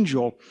an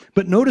angel.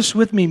 But notice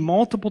with me,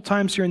 multiple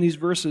times here in these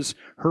verses,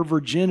 her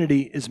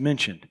virginity is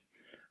mentioned.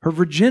 Her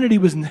virginity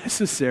was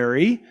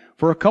necessary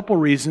for a couple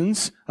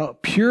reasons,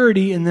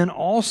 purity, and then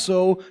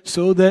also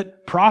so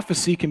that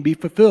prophecy can be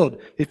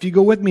fulfilled. If you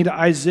go with me to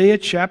Isaiah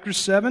chapter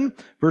 7,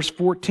 verse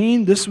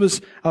 14, this was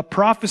a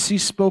prophecy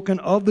spoken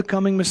of the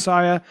coming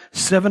Messiah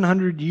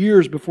 700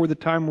 years before the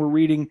time we're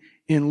reading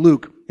in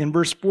Luke. In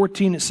verse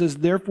 14 it says,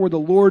 "Therefore the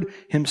Lord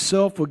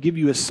himself will give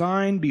you a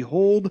sign.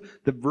 Behold,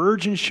 the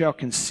virgin shall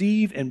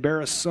conceive and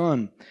bear a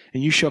son,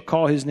 and you shall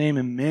call his name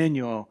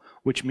Emmanuel,"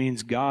 which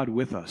means God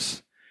with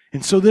us.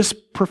 And so this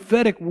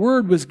prophetic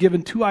word was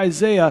given to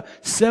Isaiah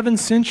 7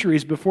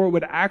 centuries before it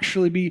would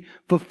actually be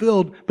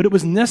fulfilled, but it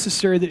was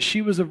necessary that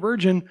she was a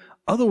virgin.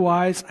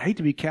 Otherwise, I hate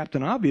to be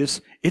Captain Obvious,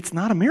 it's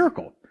not a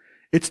miracle.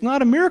 It's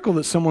not a miracle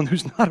that someone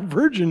who's not a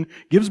virgin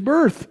gives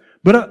birth.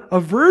 But a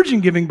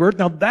virgin giving birth,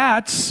 now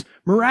that's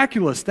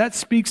miraculous. That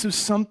speaks of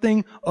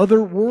something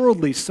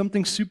otherworldly,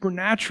 something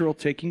supernatural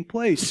taking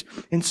place.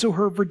 And so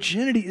her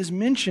virginity is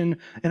mentioned,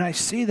 and I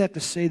say that to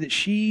say that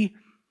she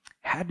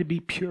had to be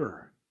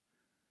pure.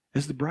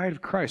 As the bride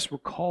of Christ, we're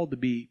called to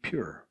be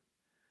pure.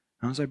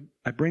 Now, as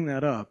I bring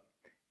that up,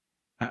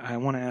 I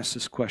want to ask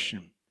this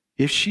question.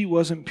 If she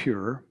wasn't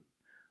pure,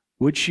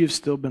 would she have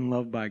still been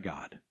loved by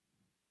God?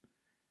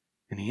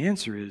 And the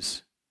answer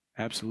is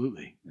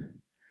absolutely.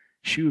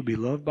 She would be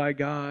loved by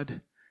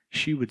God.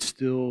 She would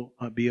still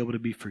be able to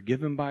be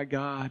forgiven by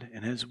God.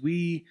 And as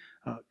we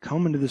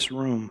come into this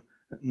room,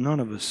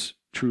 none of us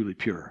truly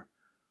pure.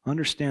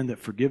 Understand that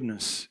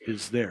forgiveness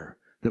is there.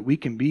 That we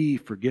can be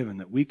forgiven,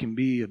 that we can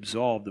be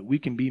absolved, that we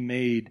can be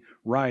made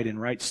right in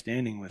right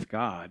standing with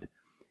God.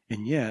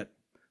 And yet,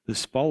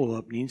 this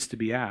follow-up needs to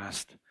be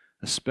asked,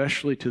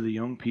 especially to the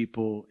young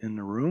people in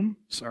the room.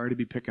 Sorry to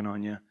be picking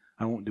on you.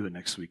 I won't do it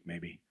next week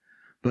maybe.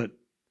 But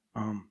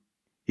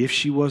if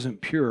she wasn't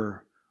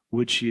pure,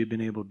 would she have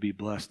been able to be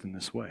blessed in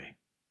this way?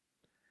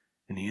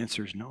 And the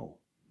answer is no.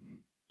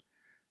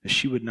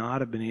 She would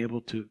not have been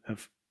able to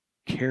have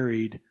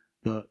carried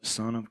the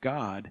Son of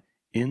God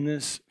in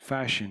this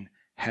fashion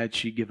had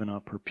she given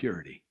up her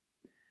purity.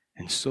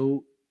 And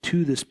so,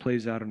 too, this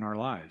plays out in our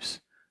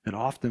lives, that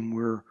often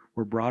we're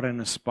brought in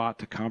a spot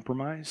to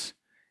compromise.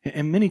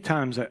 And many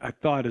times I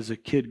thought as a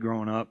kid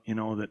growing up,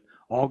 that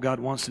all God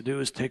wants to do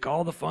is take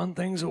all the fun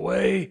things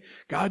away.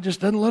 God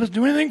just doesn't let us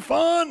do anything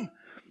fun.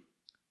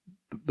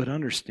 But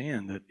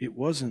understand that it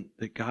wasn't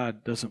that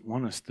God doesn't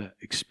want us to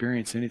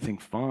experience anything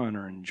fun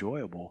or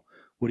enjoyable.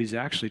 What he's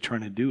actually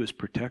trying to do is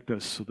protect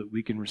us so that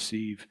we can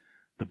receive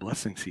the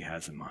blessings he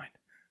has in mind.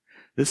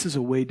 This is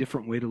a way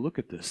different way to look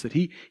at this, that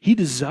he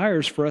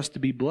desires for us to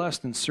be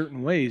blessed in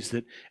certain ways,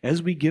 that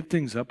as we give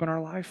things up in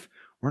our life,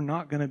 we're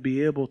not going to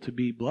be able to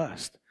be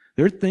blessed.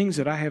 There are things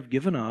that I have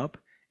given up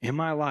in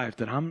my life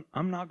that I'm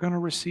not going to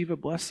receive a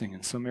blessing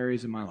in some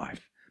areas of my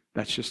life.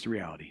 That's just the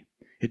reality.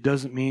 It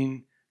doesn't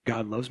mean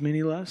God loves me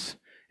any less.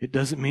 It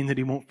doesn't mean that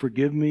he won't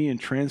forgive me and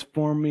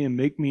transform me and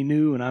make me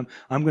new, and I'm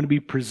going to be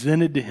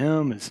presented to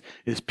him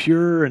as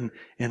pure and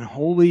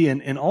holy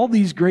and all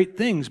these great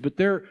things. But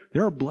there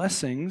are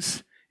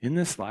blessings in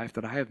this life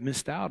that I have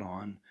missed out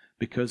on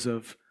because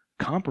of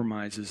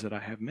compromises that I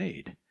have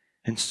made.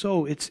 And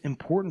so it's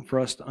important for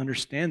us to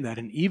understand that.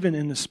 And even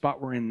in the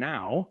spot we're in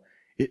now,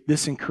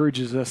 this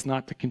encourages us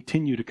not to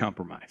continue to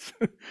compromise,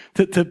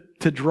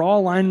 to draw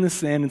a line in the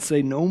sand and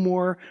say no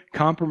more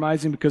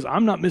compromising, because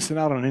I'm not missing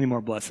out on any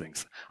more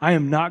blessings. I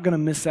am not going to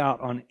miss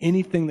out on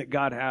anything that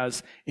God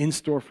has in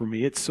store for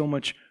me. It's so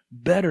much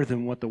better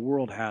than what the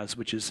world has,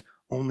 which is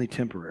only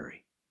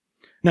temporary.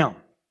 Now,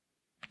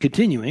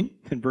 continuing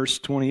in verse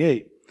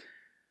 28.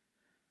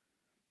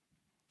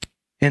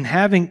 And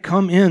having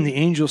come in, the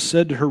angel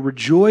said to her,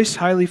 "Rejoice,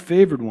 highly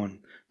favored one.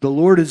 The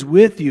Lord is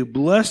with you.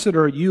 Blessed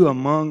are you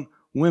among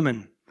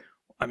women."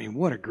 I mean,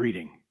 what a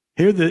greeting.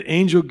 Here the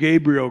angel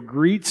Gabriel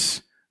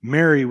greets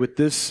Mary with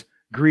this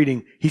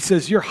greeting. He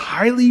says, "You're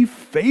highly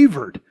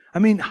favored." I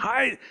mean,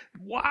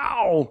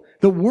 wow.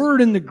 The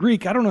word in the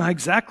Greek, I don't know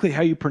exactly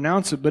how you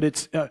pronounce it, but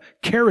it's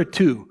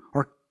charitou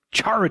or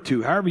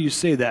charitou, however you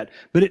say that.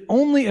 But it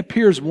only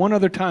appears one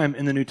other time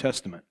in the New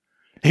Testament.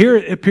 Here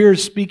it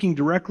appears speaking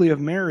directly of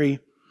Mary.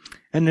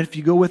 And if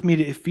you go with me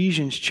to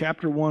Ephesians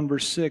chapter 1,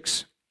 verse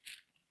 6,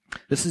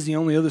 this is the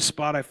only other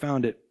spot I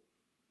found it.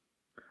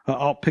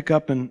 I'll pick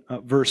up in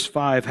verse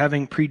 5.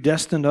 "Having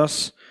predestined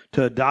us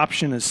to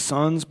adoption as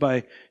sons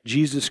by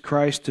Jesus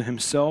Christ to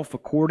himself,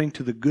 according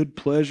to the good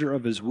pleasure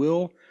of his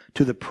will,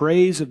 to the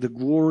praise of the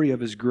glory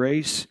of his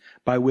grace,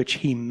 by which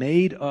he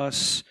made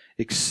us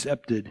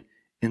accepted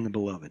in the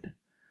beloved."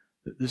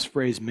 This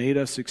phrase, "made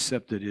us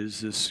accepted,"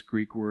 is this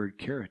Greek word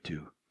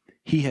charitou.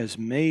 He has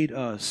made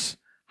us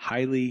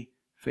highly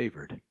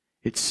favored.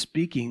 It's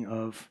speaking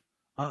of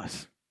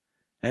us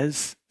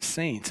as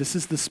saints. This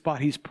is the spot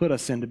he's put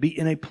us in, to be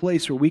in a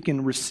place where we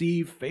can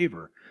receive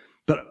favor.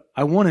 But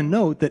I want to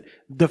note that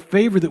the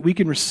favor that we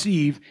can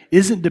receive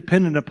isn't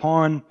dependent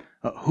upon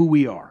who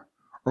we are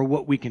or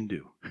what we can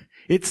do.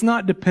 It's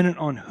not dependent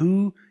on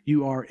who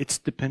you are. It's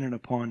dependent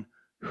upon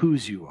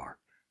whose you are.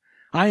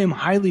 I am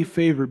highly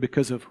favored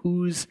because of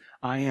whose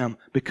I am,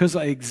 because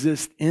I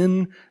exist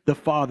in the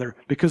Father,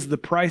 because of the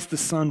price the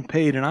Son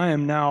paid, and I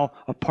am now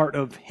a part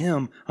of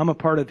him. I'm a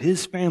part of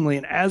his family,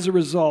 and as a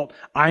result,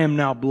 I am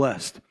now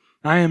blessed.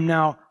 I am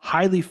now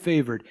highly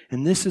favored,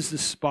 and this is the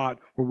spot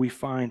where we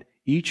find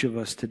each of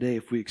us today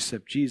if we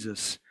accept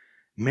Jesus.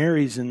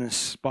 Mary's in this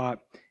spot,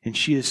 and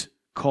she is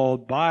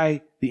called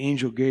by the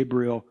angel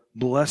Gabriel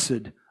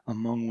blessed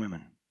among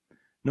women.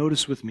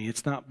 Notice with me,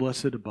 it's not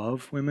blessed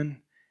above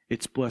women.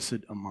 It's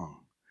blessed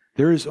among.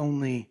 There is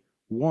only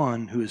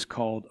one who is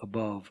called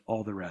above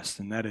all the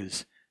rest, and that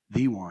is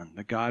the one,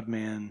 the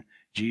God-man,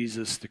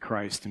 Jesus the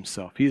Christ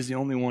himself. He is the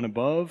only one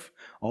above.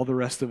 All the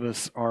rest of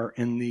us are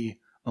in the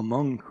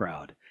among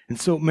crowd. And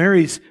so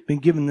Mary's been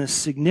given this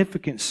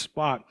significant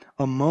spot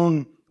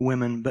among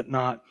women, but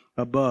not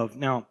above.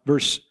 Now,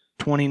 verse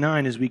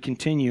 29 as we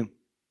continue.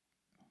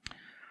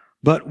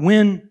 "But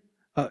when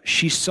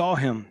she saw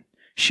him,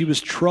 she was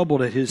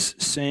troubled at his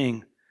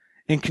saying,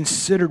 and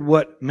considered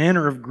what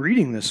manner of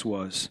greeting this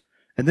was.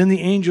 And then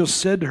the angel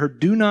said to her,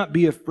 'Do not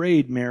be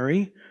afraid,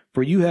 Mary,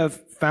 for you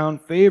have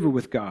found favor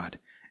with God.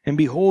 And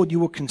behold, you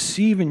will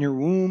conceive in your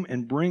womb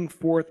and bring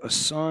forth a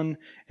son,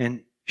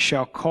 and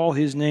shall call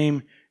his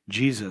name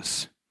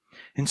Jesus.'"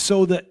 And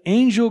so the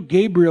angel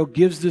Gabriel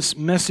gives this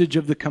message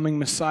of the coming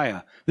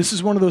Messiah. This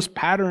is one of those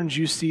patterns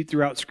you see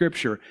throughout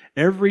Scripture.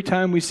 Every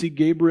time we see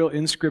Gabriel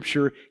in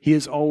Scripture, he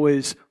is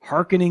always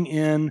hearkening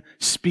in,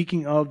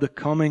 speaking of the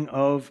coming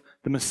of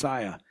the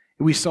Messiah.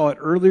 We saw it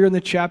earlier in the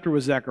chapter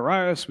with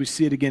Zacharias. We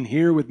see it again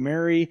here with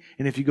Mary.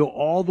 And if you go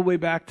all the way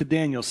back to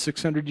Daniel,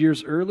 600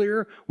 years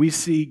earlier, we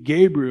see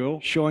Gabriel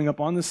showing up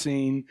on the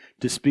scene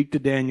to speak to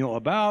Daniel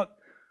about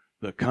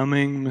the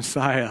coming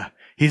Messiah.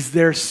 He's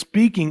there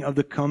speaking of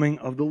the coming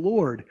of the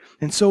Lord.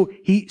 And so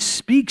he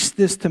speaks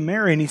this to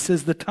Mary, and he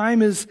says, "The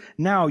time is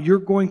now. You're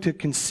going to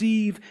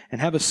conceive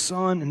and have a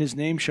son, and his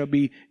name shall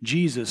be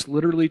Jesus."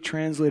 Literally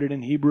translated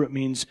in Hebrew, it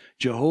means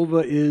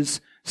Jehovah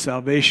is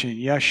salvation,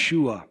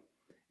 Yeshua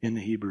in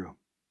the Hebrew.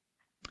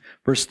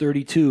 Verse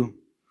 32,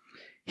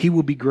 "He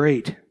will be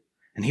great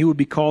And he will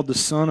be called the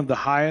Son of the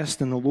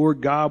Highest, and the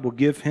Lord God will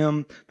give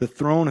him the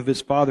throne of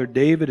his father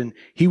David, and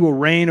he will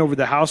reign over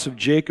the house of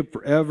Jacob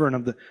forever,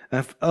 and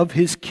of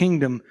his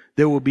kingdom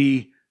there will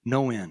be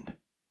no end.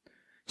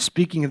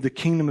 Speaking of the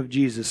kingdom of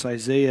Jesus,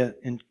 Isaiah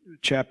in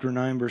chapter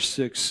 9, verse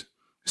 6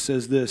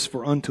 says this,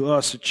 For unto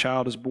us a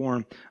child is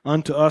born,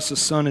 unto us a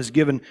son is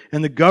given,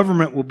 and the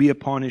government will be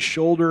upon his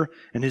shoulder,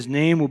 and his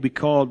name will be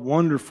called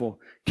Wonderful,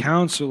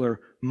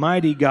 Counselor,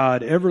 Mighty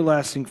God,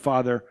 Everlasting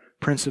Father,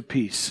 Prince of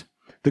Peace.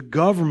 The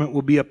government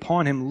will be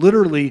upon him,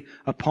 literally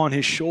upon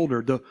his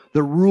shoulder,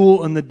 the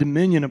rule and the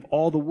dominion of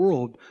all the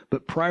world.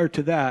 But prior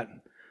to that,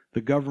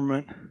 the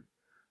government,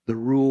 the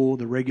rule,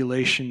 the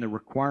regulation, the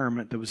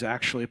requirement that was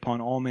actually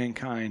upon all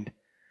mankind,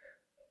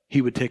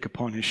 he would take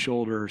upon his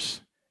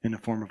shoulders in the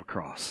form of a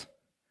cross.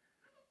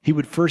 He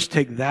would first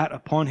take that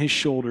upon his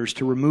shoulders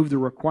to remove the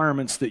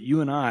requirements that you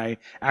and I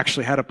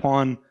actually had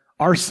upon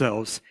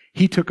ourselves.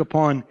 He took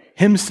upon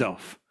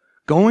himself.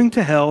 Going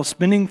to hell,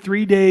 spending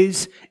 3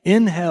 days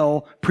in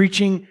hell,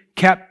 preaching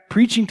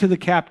to the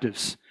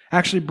captives,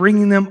 actually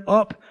bringing them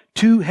up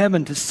to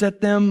heaven to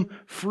set them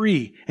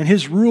free. And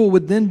his rule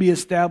would then be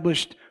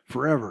established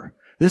forever.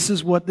 This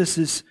is what this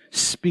is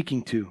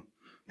speaking to.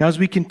 Now as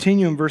we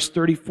continue in verse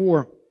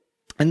 34,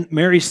 and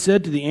Mary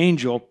said to the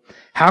angel,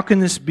 How can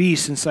this be,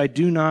 since I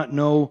do not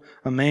know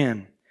a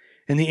man?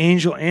 And the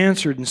angel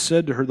answered and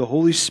said to her, The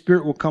Holy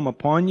Spirit will come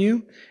upon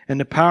you, and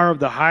the power of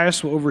the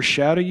Highest will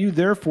overshadow you.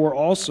 Therefore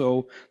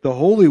also the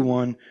Holy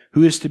One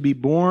who is to be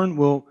born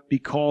will be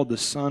called the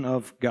Son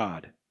of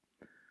God.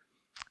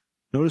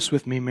 Notice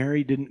with me,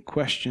 Mary didn't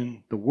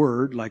question the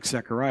word like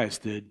Zacharias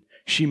did.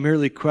 She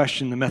merely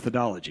questioned the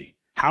methodology.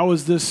 How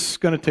is this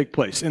going to take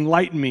place?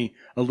 Enlighten me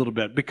a little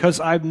bit, because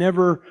I've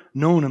never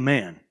known a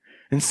man.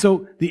 And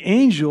so the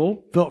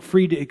angel felt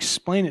free to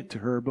explain it to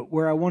her, but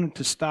where I wanted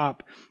to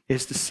stop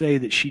is to say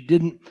that she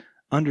didn't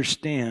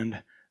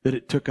understand that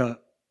it took a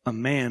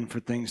man for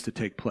things to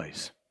take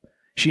place.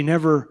 She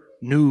never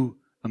knew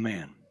a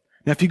man.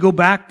 Now, if you go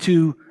back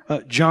to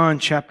John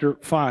chapter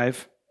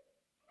 5,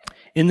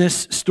 in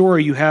this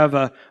story you have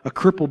a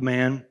crippled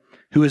man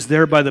who is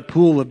there by the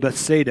pool of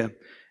Bethsaida.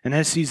 And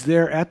as he's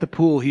there at the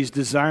pool, he's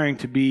desiring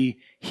to be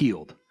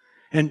healed.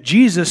 And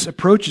Jesus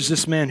approaches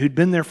this man who'd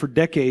been there for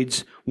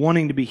decades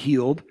wanting to be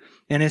healed.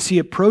 And as he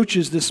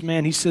approaches this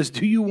man, he says,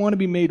 Do you want to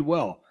be made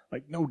well?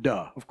 Like, no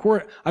duh. Of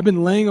course, I've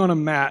been laying on a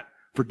mat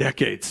for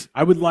decades.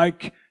 I would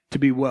like to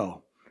be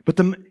well. But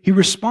he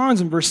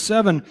responds in verse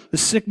 7, the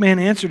sick man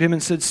answered him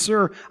and said,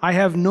 Sir, I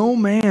have no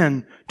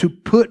man to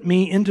put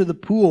me into the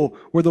pool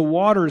where the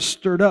water is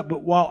stirred up.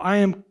 But while I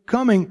am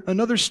coming,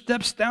 another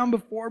steps down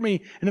before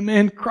me. And the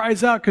man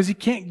cries out because he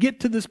can't get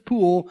to this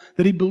pool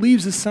that he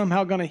believes is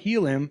somehow going to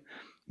heal him.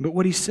 But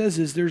what he says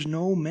is, there's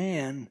no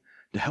man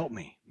to help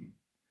me.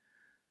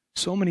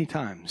 So many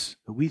times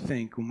that we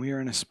think when we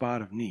are in a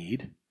spot of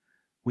need,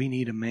 we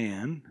need a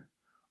man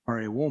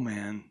or a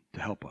woman to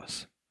help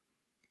us.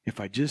 If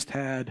I just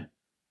had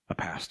a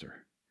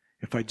pastor,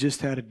 if I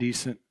just had a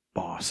decent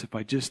boss, if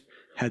I just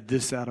had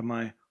this out of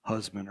my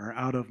husband or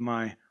out of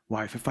my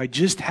wife, if I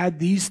just had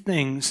these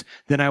things,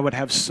 then I would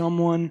have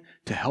someone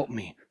to help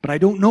me. But I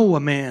don't know a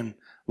man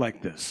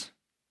like this.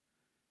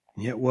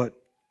 And yet what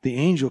the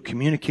angel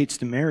communicates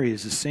to Mary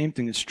is the same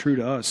thing that's true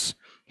to us.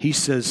 He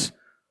says,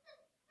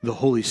 the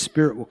Holy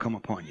Spirit will come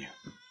upon you.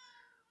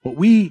 What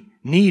we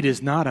need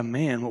is not a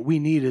man. What we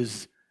need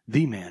is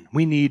the man.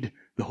 We need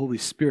the Holy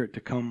Spirit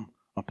to come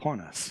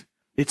upon us.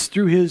 It's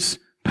through His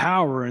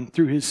power and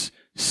through His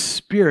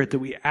Spirit that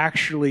we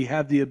actually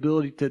have the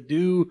ability to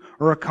do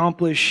or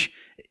accomplish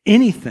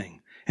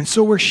anything. And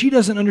so where she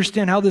doesn't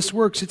understand how this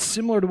works, it's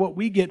similar to what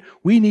we get.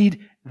 We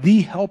need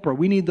the helper.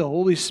 We need the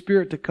Holy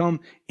Spirit to come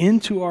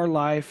into our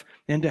life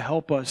and to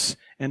help us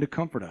and to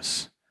comfort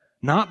us.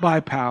 Not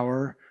by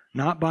power,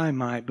 not by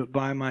might, but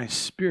by my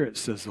Spirit,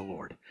 says the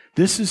Lord.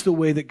 This is the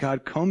way that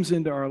God comes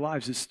into our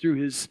lives. It's through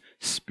His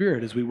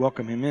Spirit as we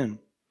welcome Him in.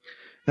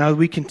 Now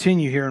we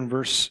continue here in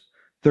verse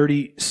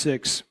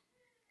 36.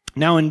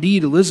 Now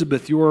indeed,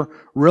 Elizabeth, your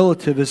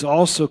relative, has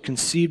also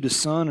conceived a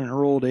son in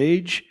her old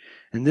age,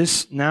 and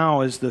this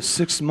now is the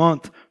 6th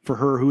month for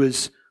her who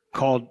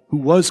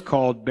was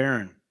called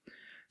barren.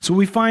 So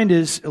we find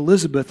is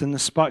Elizabeth in the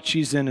spot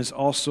she's in is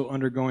also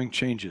undergoing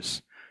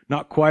changes.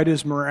 Not quite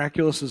as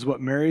miraculous as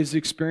what Mary is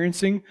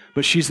experiencing,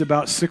 but she's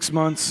about 6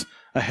 months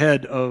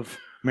ahead of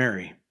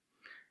Mary.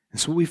 And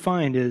so what we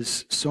find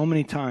is so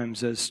many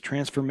times as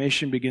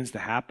transformation begins to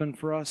happen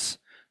for us,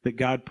 that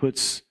God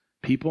puts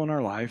people in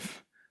our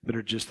life that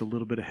are just a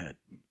little bit ahead.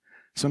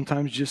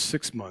 Sometimes just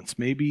 6 months,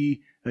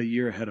 maybe a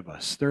year ahead of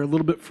us. They're a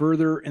little bit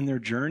further in their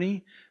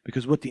journey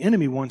because what the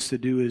enemy wants to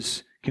do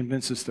is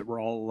convince us that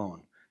we're all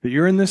alone. That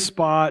you're in this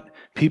spot,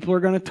 people are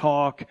going to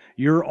talk,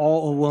 you're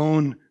all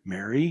alone,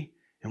 Mary.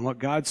 And what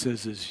God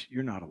says is,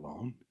 you're not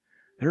alone.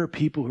 There are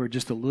people who are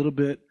just a little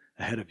bit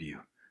ahead of you.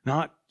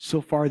 Not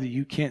so far that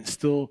you can't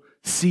still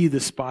see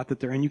the spot that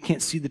they're in. You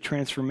can't see the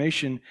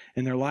transformation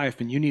in their life,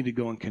 and you need to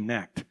go and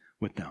connect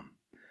with them.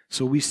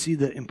 So we see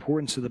the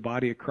importance of the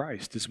body of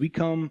Christ. As we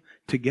come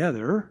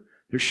together,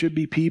 There should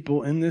be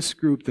people in this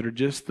group that are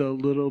just a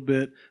little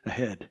bit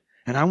ahead.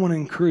 And I want to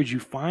encourage you,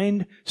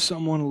 find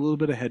someone a little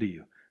bit ahead of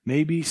you.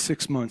 Maybe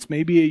 6 months,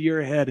 maybe a year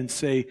ahead, and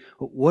say,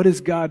 what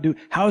does God do?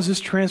 How is this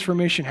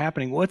transformation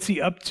happening? What's He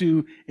up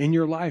to in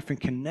your life?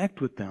 And connect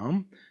with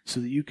them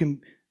so that you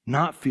can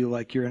not feel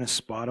like you're in a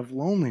spot of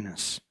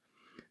loneliness.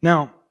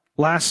 Now,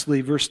 lastly,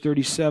 verse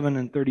 37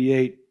 and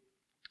 38,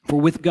 for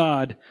with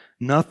God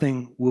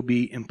nothing will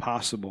be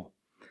impossible.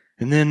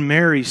 And then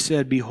Mary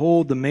said,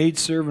 behold, the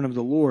maidservant of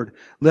the Lord,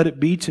 let it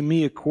be to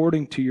me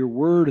according to your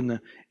word. And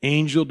the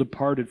angel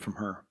departed from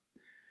her.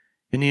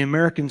 In the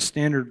American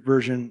Standard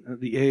Version,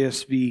 the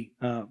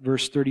ASV,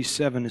 verse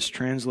 37 is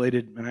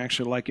translated, and I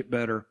actually like it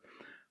better,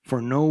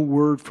 for no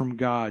word from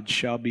God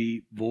shall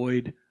be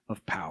void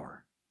of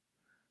power.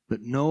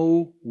 That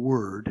no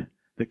word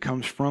that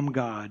comes from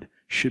God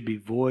should be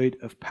void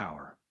of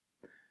power.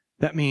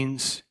 That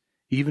means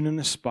even in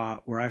a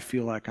spot where I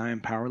feel like I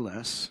am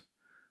powerless,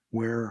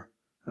 where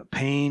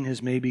pain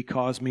has maybe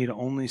caused me to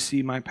only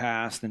see my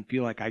past and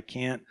feel like I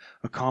can't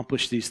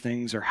accomplish these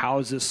things, or how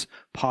is this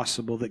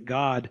possible, that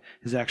God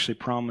has actually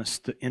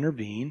promised to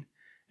intervene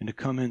and to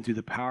come in through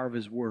the power of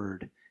His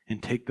Word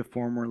and take the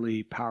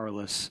formerly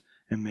powerless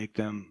and make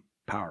them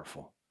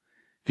powerful.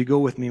 If you go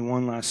with me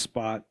one last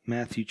spot,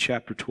 Matthew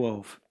chapter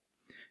 12.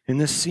 In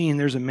this scene,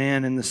 there's a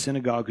man in the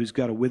synagogue who's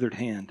got a withered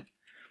hand.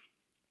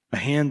 A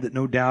hand that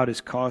no doubt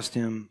has caused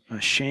him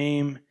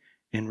shame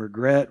and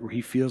regret, where he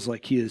feels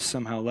like he is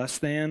somehow less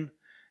than,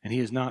 and he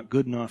is not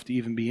good enough to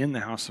even be in the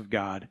house of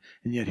God.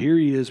 And yet here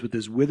he is with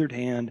his withered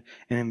hand,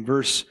 and in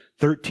verse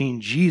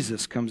 13,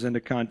 Jesus comes into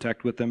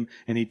contact with him,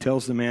 and he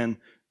tells the man,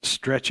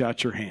 stretch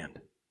out your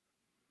hand.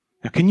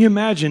 Now can you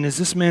imagine, as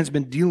this man's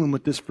been dealing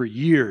with this for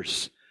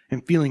years,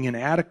 and feeling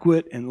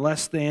inadequate and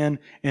less than,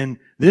 and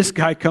this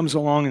guy comes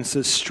along and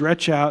says,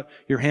 stretch out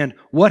your hand.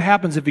 What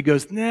happens if he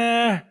goes,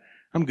 nah,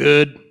 I'm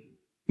good.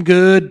 I'm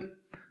good.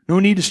 No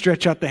need to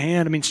stretch out the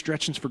hand. I mean,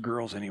 stretching's for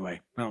girls anyway.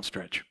 I don't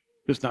stretch.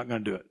 Just not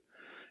going to do it.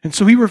 And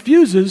so he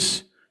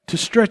refuses to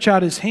stretch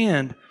out his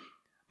hand.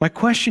 My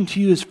question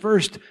to you is,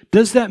 first,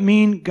 does that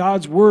mean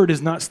God's word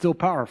is not still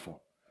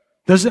powerful?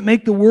 Does it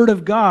make the word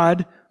of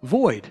God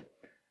void?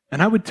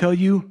 And I would tell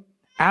you,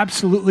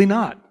 absolutely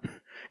not.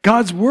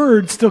 God's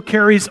word still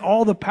carries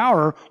all the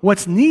power.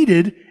 What's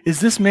needed is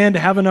this man to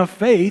have enough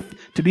faith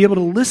to be able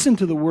to listen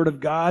to the word of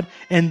God,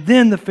 and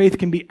then the faith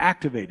can be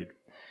activated.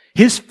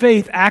 His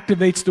faith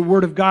activates the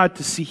word of God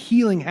to see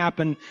healing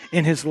happen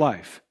in his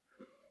life.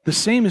 The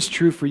same is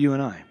true for you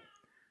and I.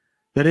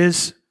 That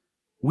is,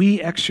 we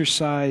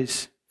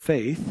exercise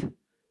faith,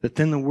 that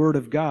then the word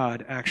of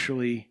God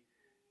actually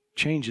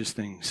changes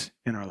things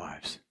in our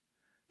lives.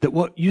 That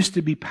what used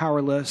to be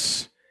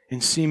powerless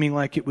and seeming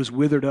like it was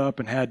withered up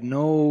and had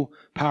no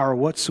power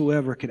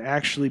whatsoever could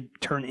actually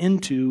turn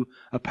into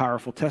a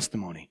powerful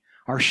testimony.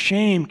 Our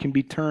shame can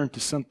be turned to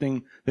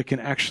something that can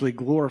actually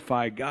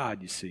glorify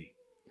God, you see.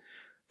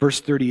 Verse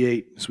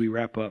 38, as we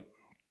wrap up.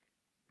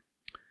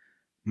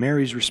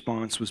 Mary's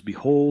response was,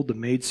 behold, the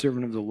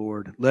maidservant of the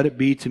Lord, let it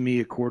be to me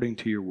according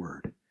to your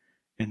word.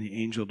 And the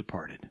angel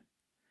departed.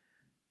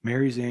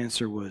 Mary's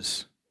answer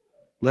was,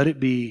 let it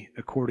be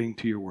according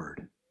to your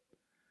word.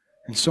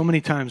 And so many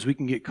times we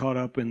can get caught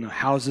up in the,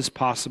 how's this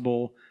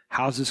possible?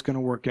 How's this going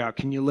to work out?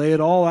 Can you lay it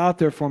all out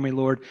there for me,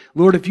 Lord?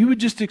 Lord, if you would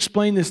just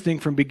explain this thing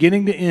from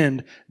beginning to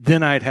end,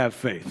 then I'd have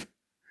faith.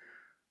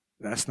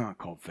 That's not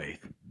called faith.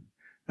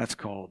 That's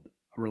called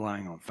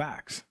relying on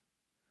facts.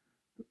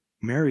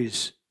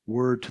 Mary's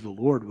word to the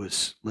Lord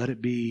was, let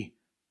it be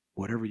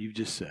whatever you've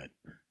just said.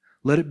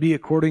 Let it be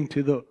according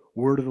to the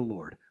word of the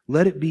Lord.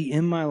 Let it be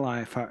in my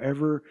life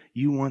however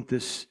you want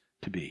this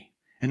to be.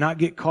 And not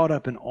get caught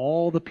up in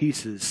all the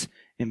pieces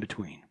in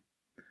between.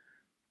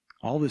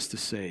 All this to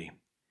say,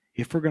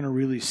 if we're going to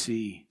really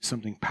see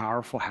something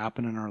powerful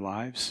happen in our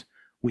lives,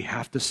 we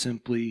have to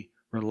simply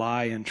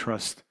rely and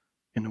trust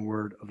in the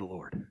word of the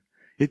Lord.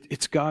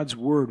 It's God's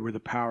word where the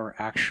power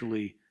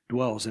actually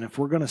dwells. And if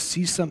we're going to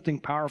see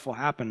something powerful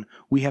happen,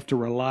 we have to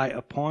rely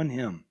upon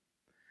Him.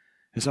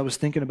 As I was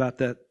thinking about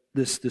that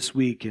this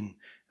week, and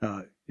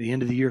the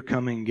end of the year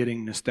coming,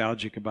 getting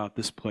nostalgic about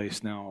this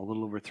place now, a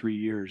little over 3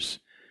 years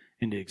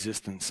into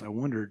existence, I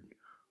wondered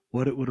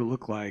what it would have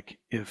looked like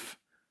if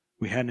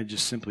we hadn't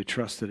just simply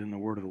trusted in the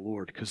word of the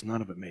Lord, because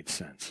none of it made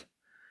sense.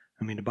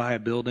 I mean, to buy a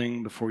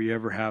building before you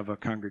ever have a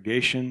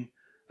congregation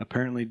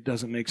apparently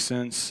doesn't make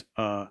sense.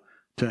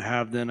 To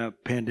have then a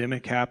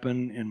pandemic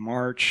happen in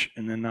March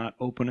and then not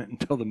open it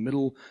until the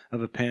middle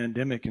of a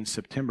pandemic in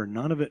September.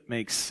 None of it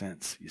makes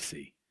sense, you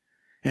see.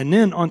 And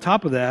then on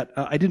top of that,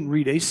 I didn't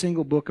read a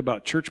single book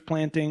about church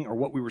planting or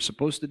what we were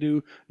supposed to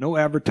do. No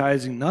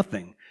advertising,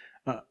 nothing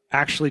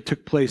actually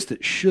took place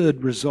that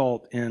should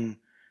result in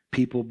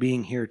people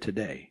being here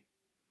today.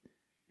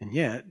 And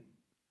yet,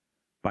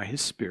 by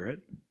His Spirit,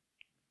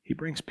 He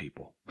brings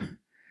people.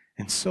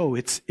 And so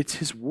it's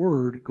His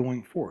word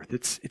going forth.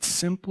 It's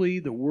simply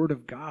the word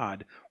of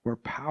God where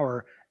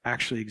power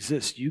actually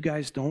exists. You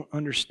guys don't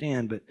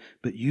understand,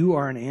 but you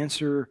are an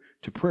answer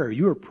to prayer.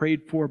 You were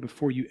prayed for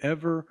before you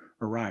ever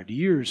arrived.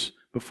 Years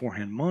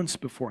beforehand, months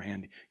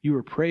beforehand. You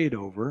were prayed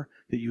over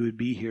that you would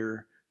be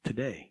here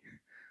today.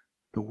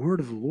 The word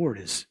of the Lord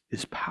is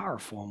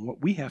powerful, and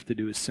what we have to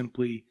do is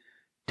simply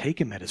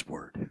take him at his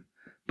word.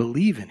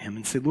 Believe in him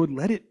and say, Lord,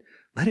 let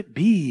it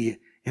be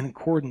in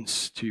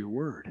accordance to your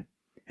word.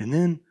 And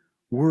then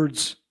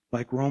words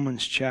like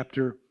Romans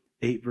chapter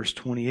 8, verse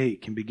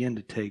 28 can begin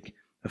to take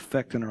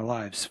effect in our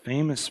lives.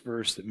 Famous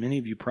verse that many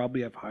of you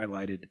probably have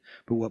highlighted.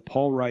 But what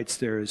Paul writes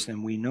there is,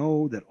 and we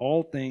know that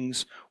all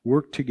things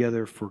work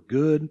together for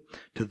good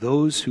to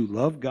those who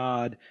love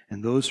God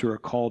and those who are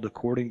called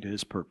according to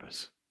his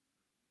purpose.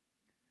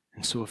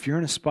 And so if you're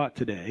in a spot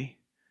today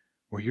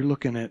where you're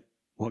looking at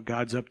what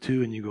God's up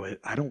to and you go,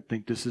 I don't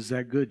think this is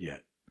that good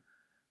yet,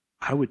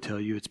 I would tell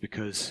you it's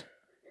because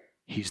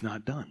he's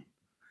not done.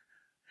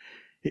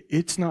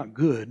 It's not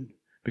good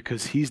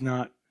because he's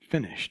not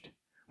finished.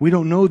 We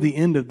don't know the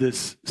end of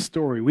this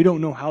story. We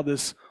don't know how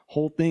this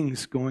whole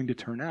thing's going to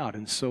turn out.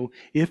 And so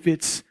if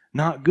it's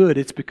not good,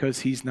 it's because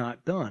he's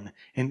not done.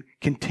 And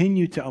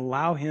continue to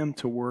allow him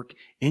to work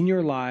in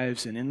your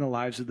lives and in the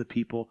lives of the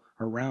people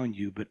around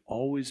you, but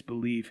always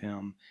believe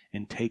him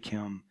and take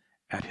him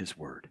at his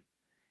word.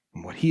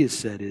 And what he has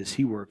said is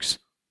he works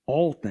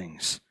all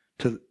things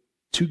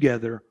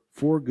together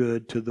for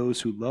good to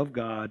those who love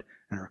God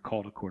and are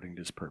called according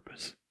to his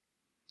purpose.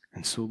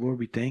 And so, Lord,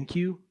 we thank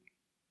you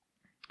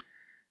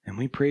and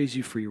we praise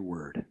you for your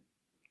word.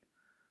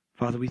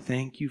 Father, we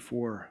thank you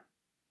for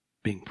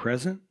being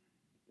present.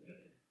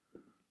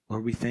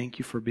 Lord, we thank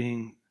you for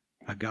being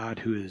a God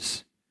who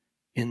is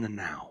in the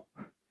now,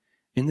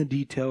 in the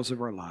details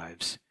of our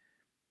lives.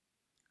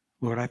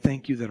 Lord, I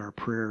thank you that our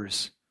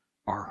prayers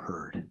are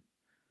heard,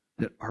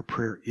 that our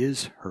prayer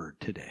is heard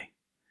today,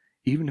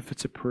 even if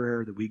it's a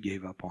prayer that we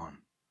gave up on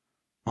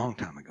a long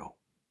time ago.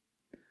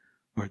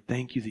 Lord,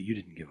 thank you that you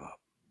didn't give up.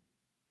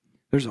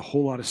 There's a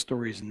whole lot of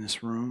stories in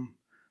this room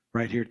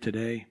right here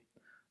today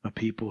of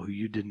people who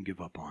you didn't give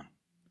up on,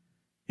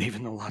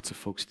 even though lots of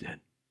folks did,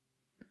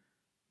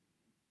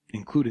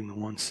 including the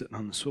one sitting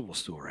on the swivel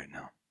stool right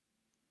now.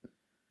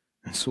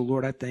 And so,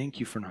 Lord, I thank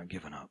you for not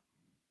giving up.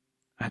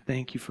 I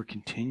thank you for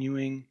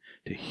continuing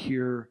to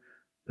hear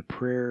the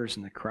prayers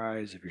and the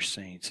cries of your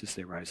saints as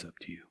they rise up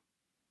to you.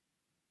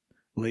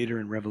 Later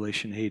in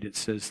Revelation 8, it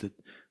says that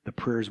the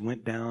prayers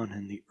went down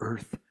and the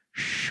earth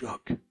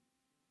shook.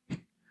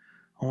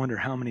 I wonder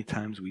how many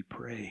times we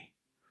pray,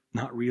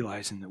 not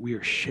realizing that we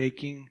are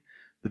shaking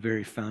the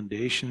very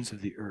foundations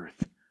of the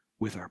earth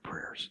with our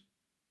prayers.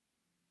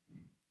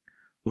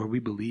 Lord, we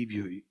believe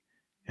you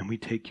and we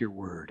take your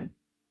word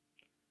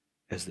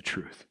as the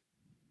truth.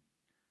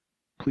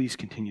 Please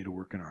continue to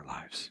work in our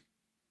lives.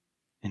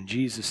 In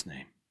Jesus'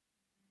 name,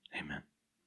 amen.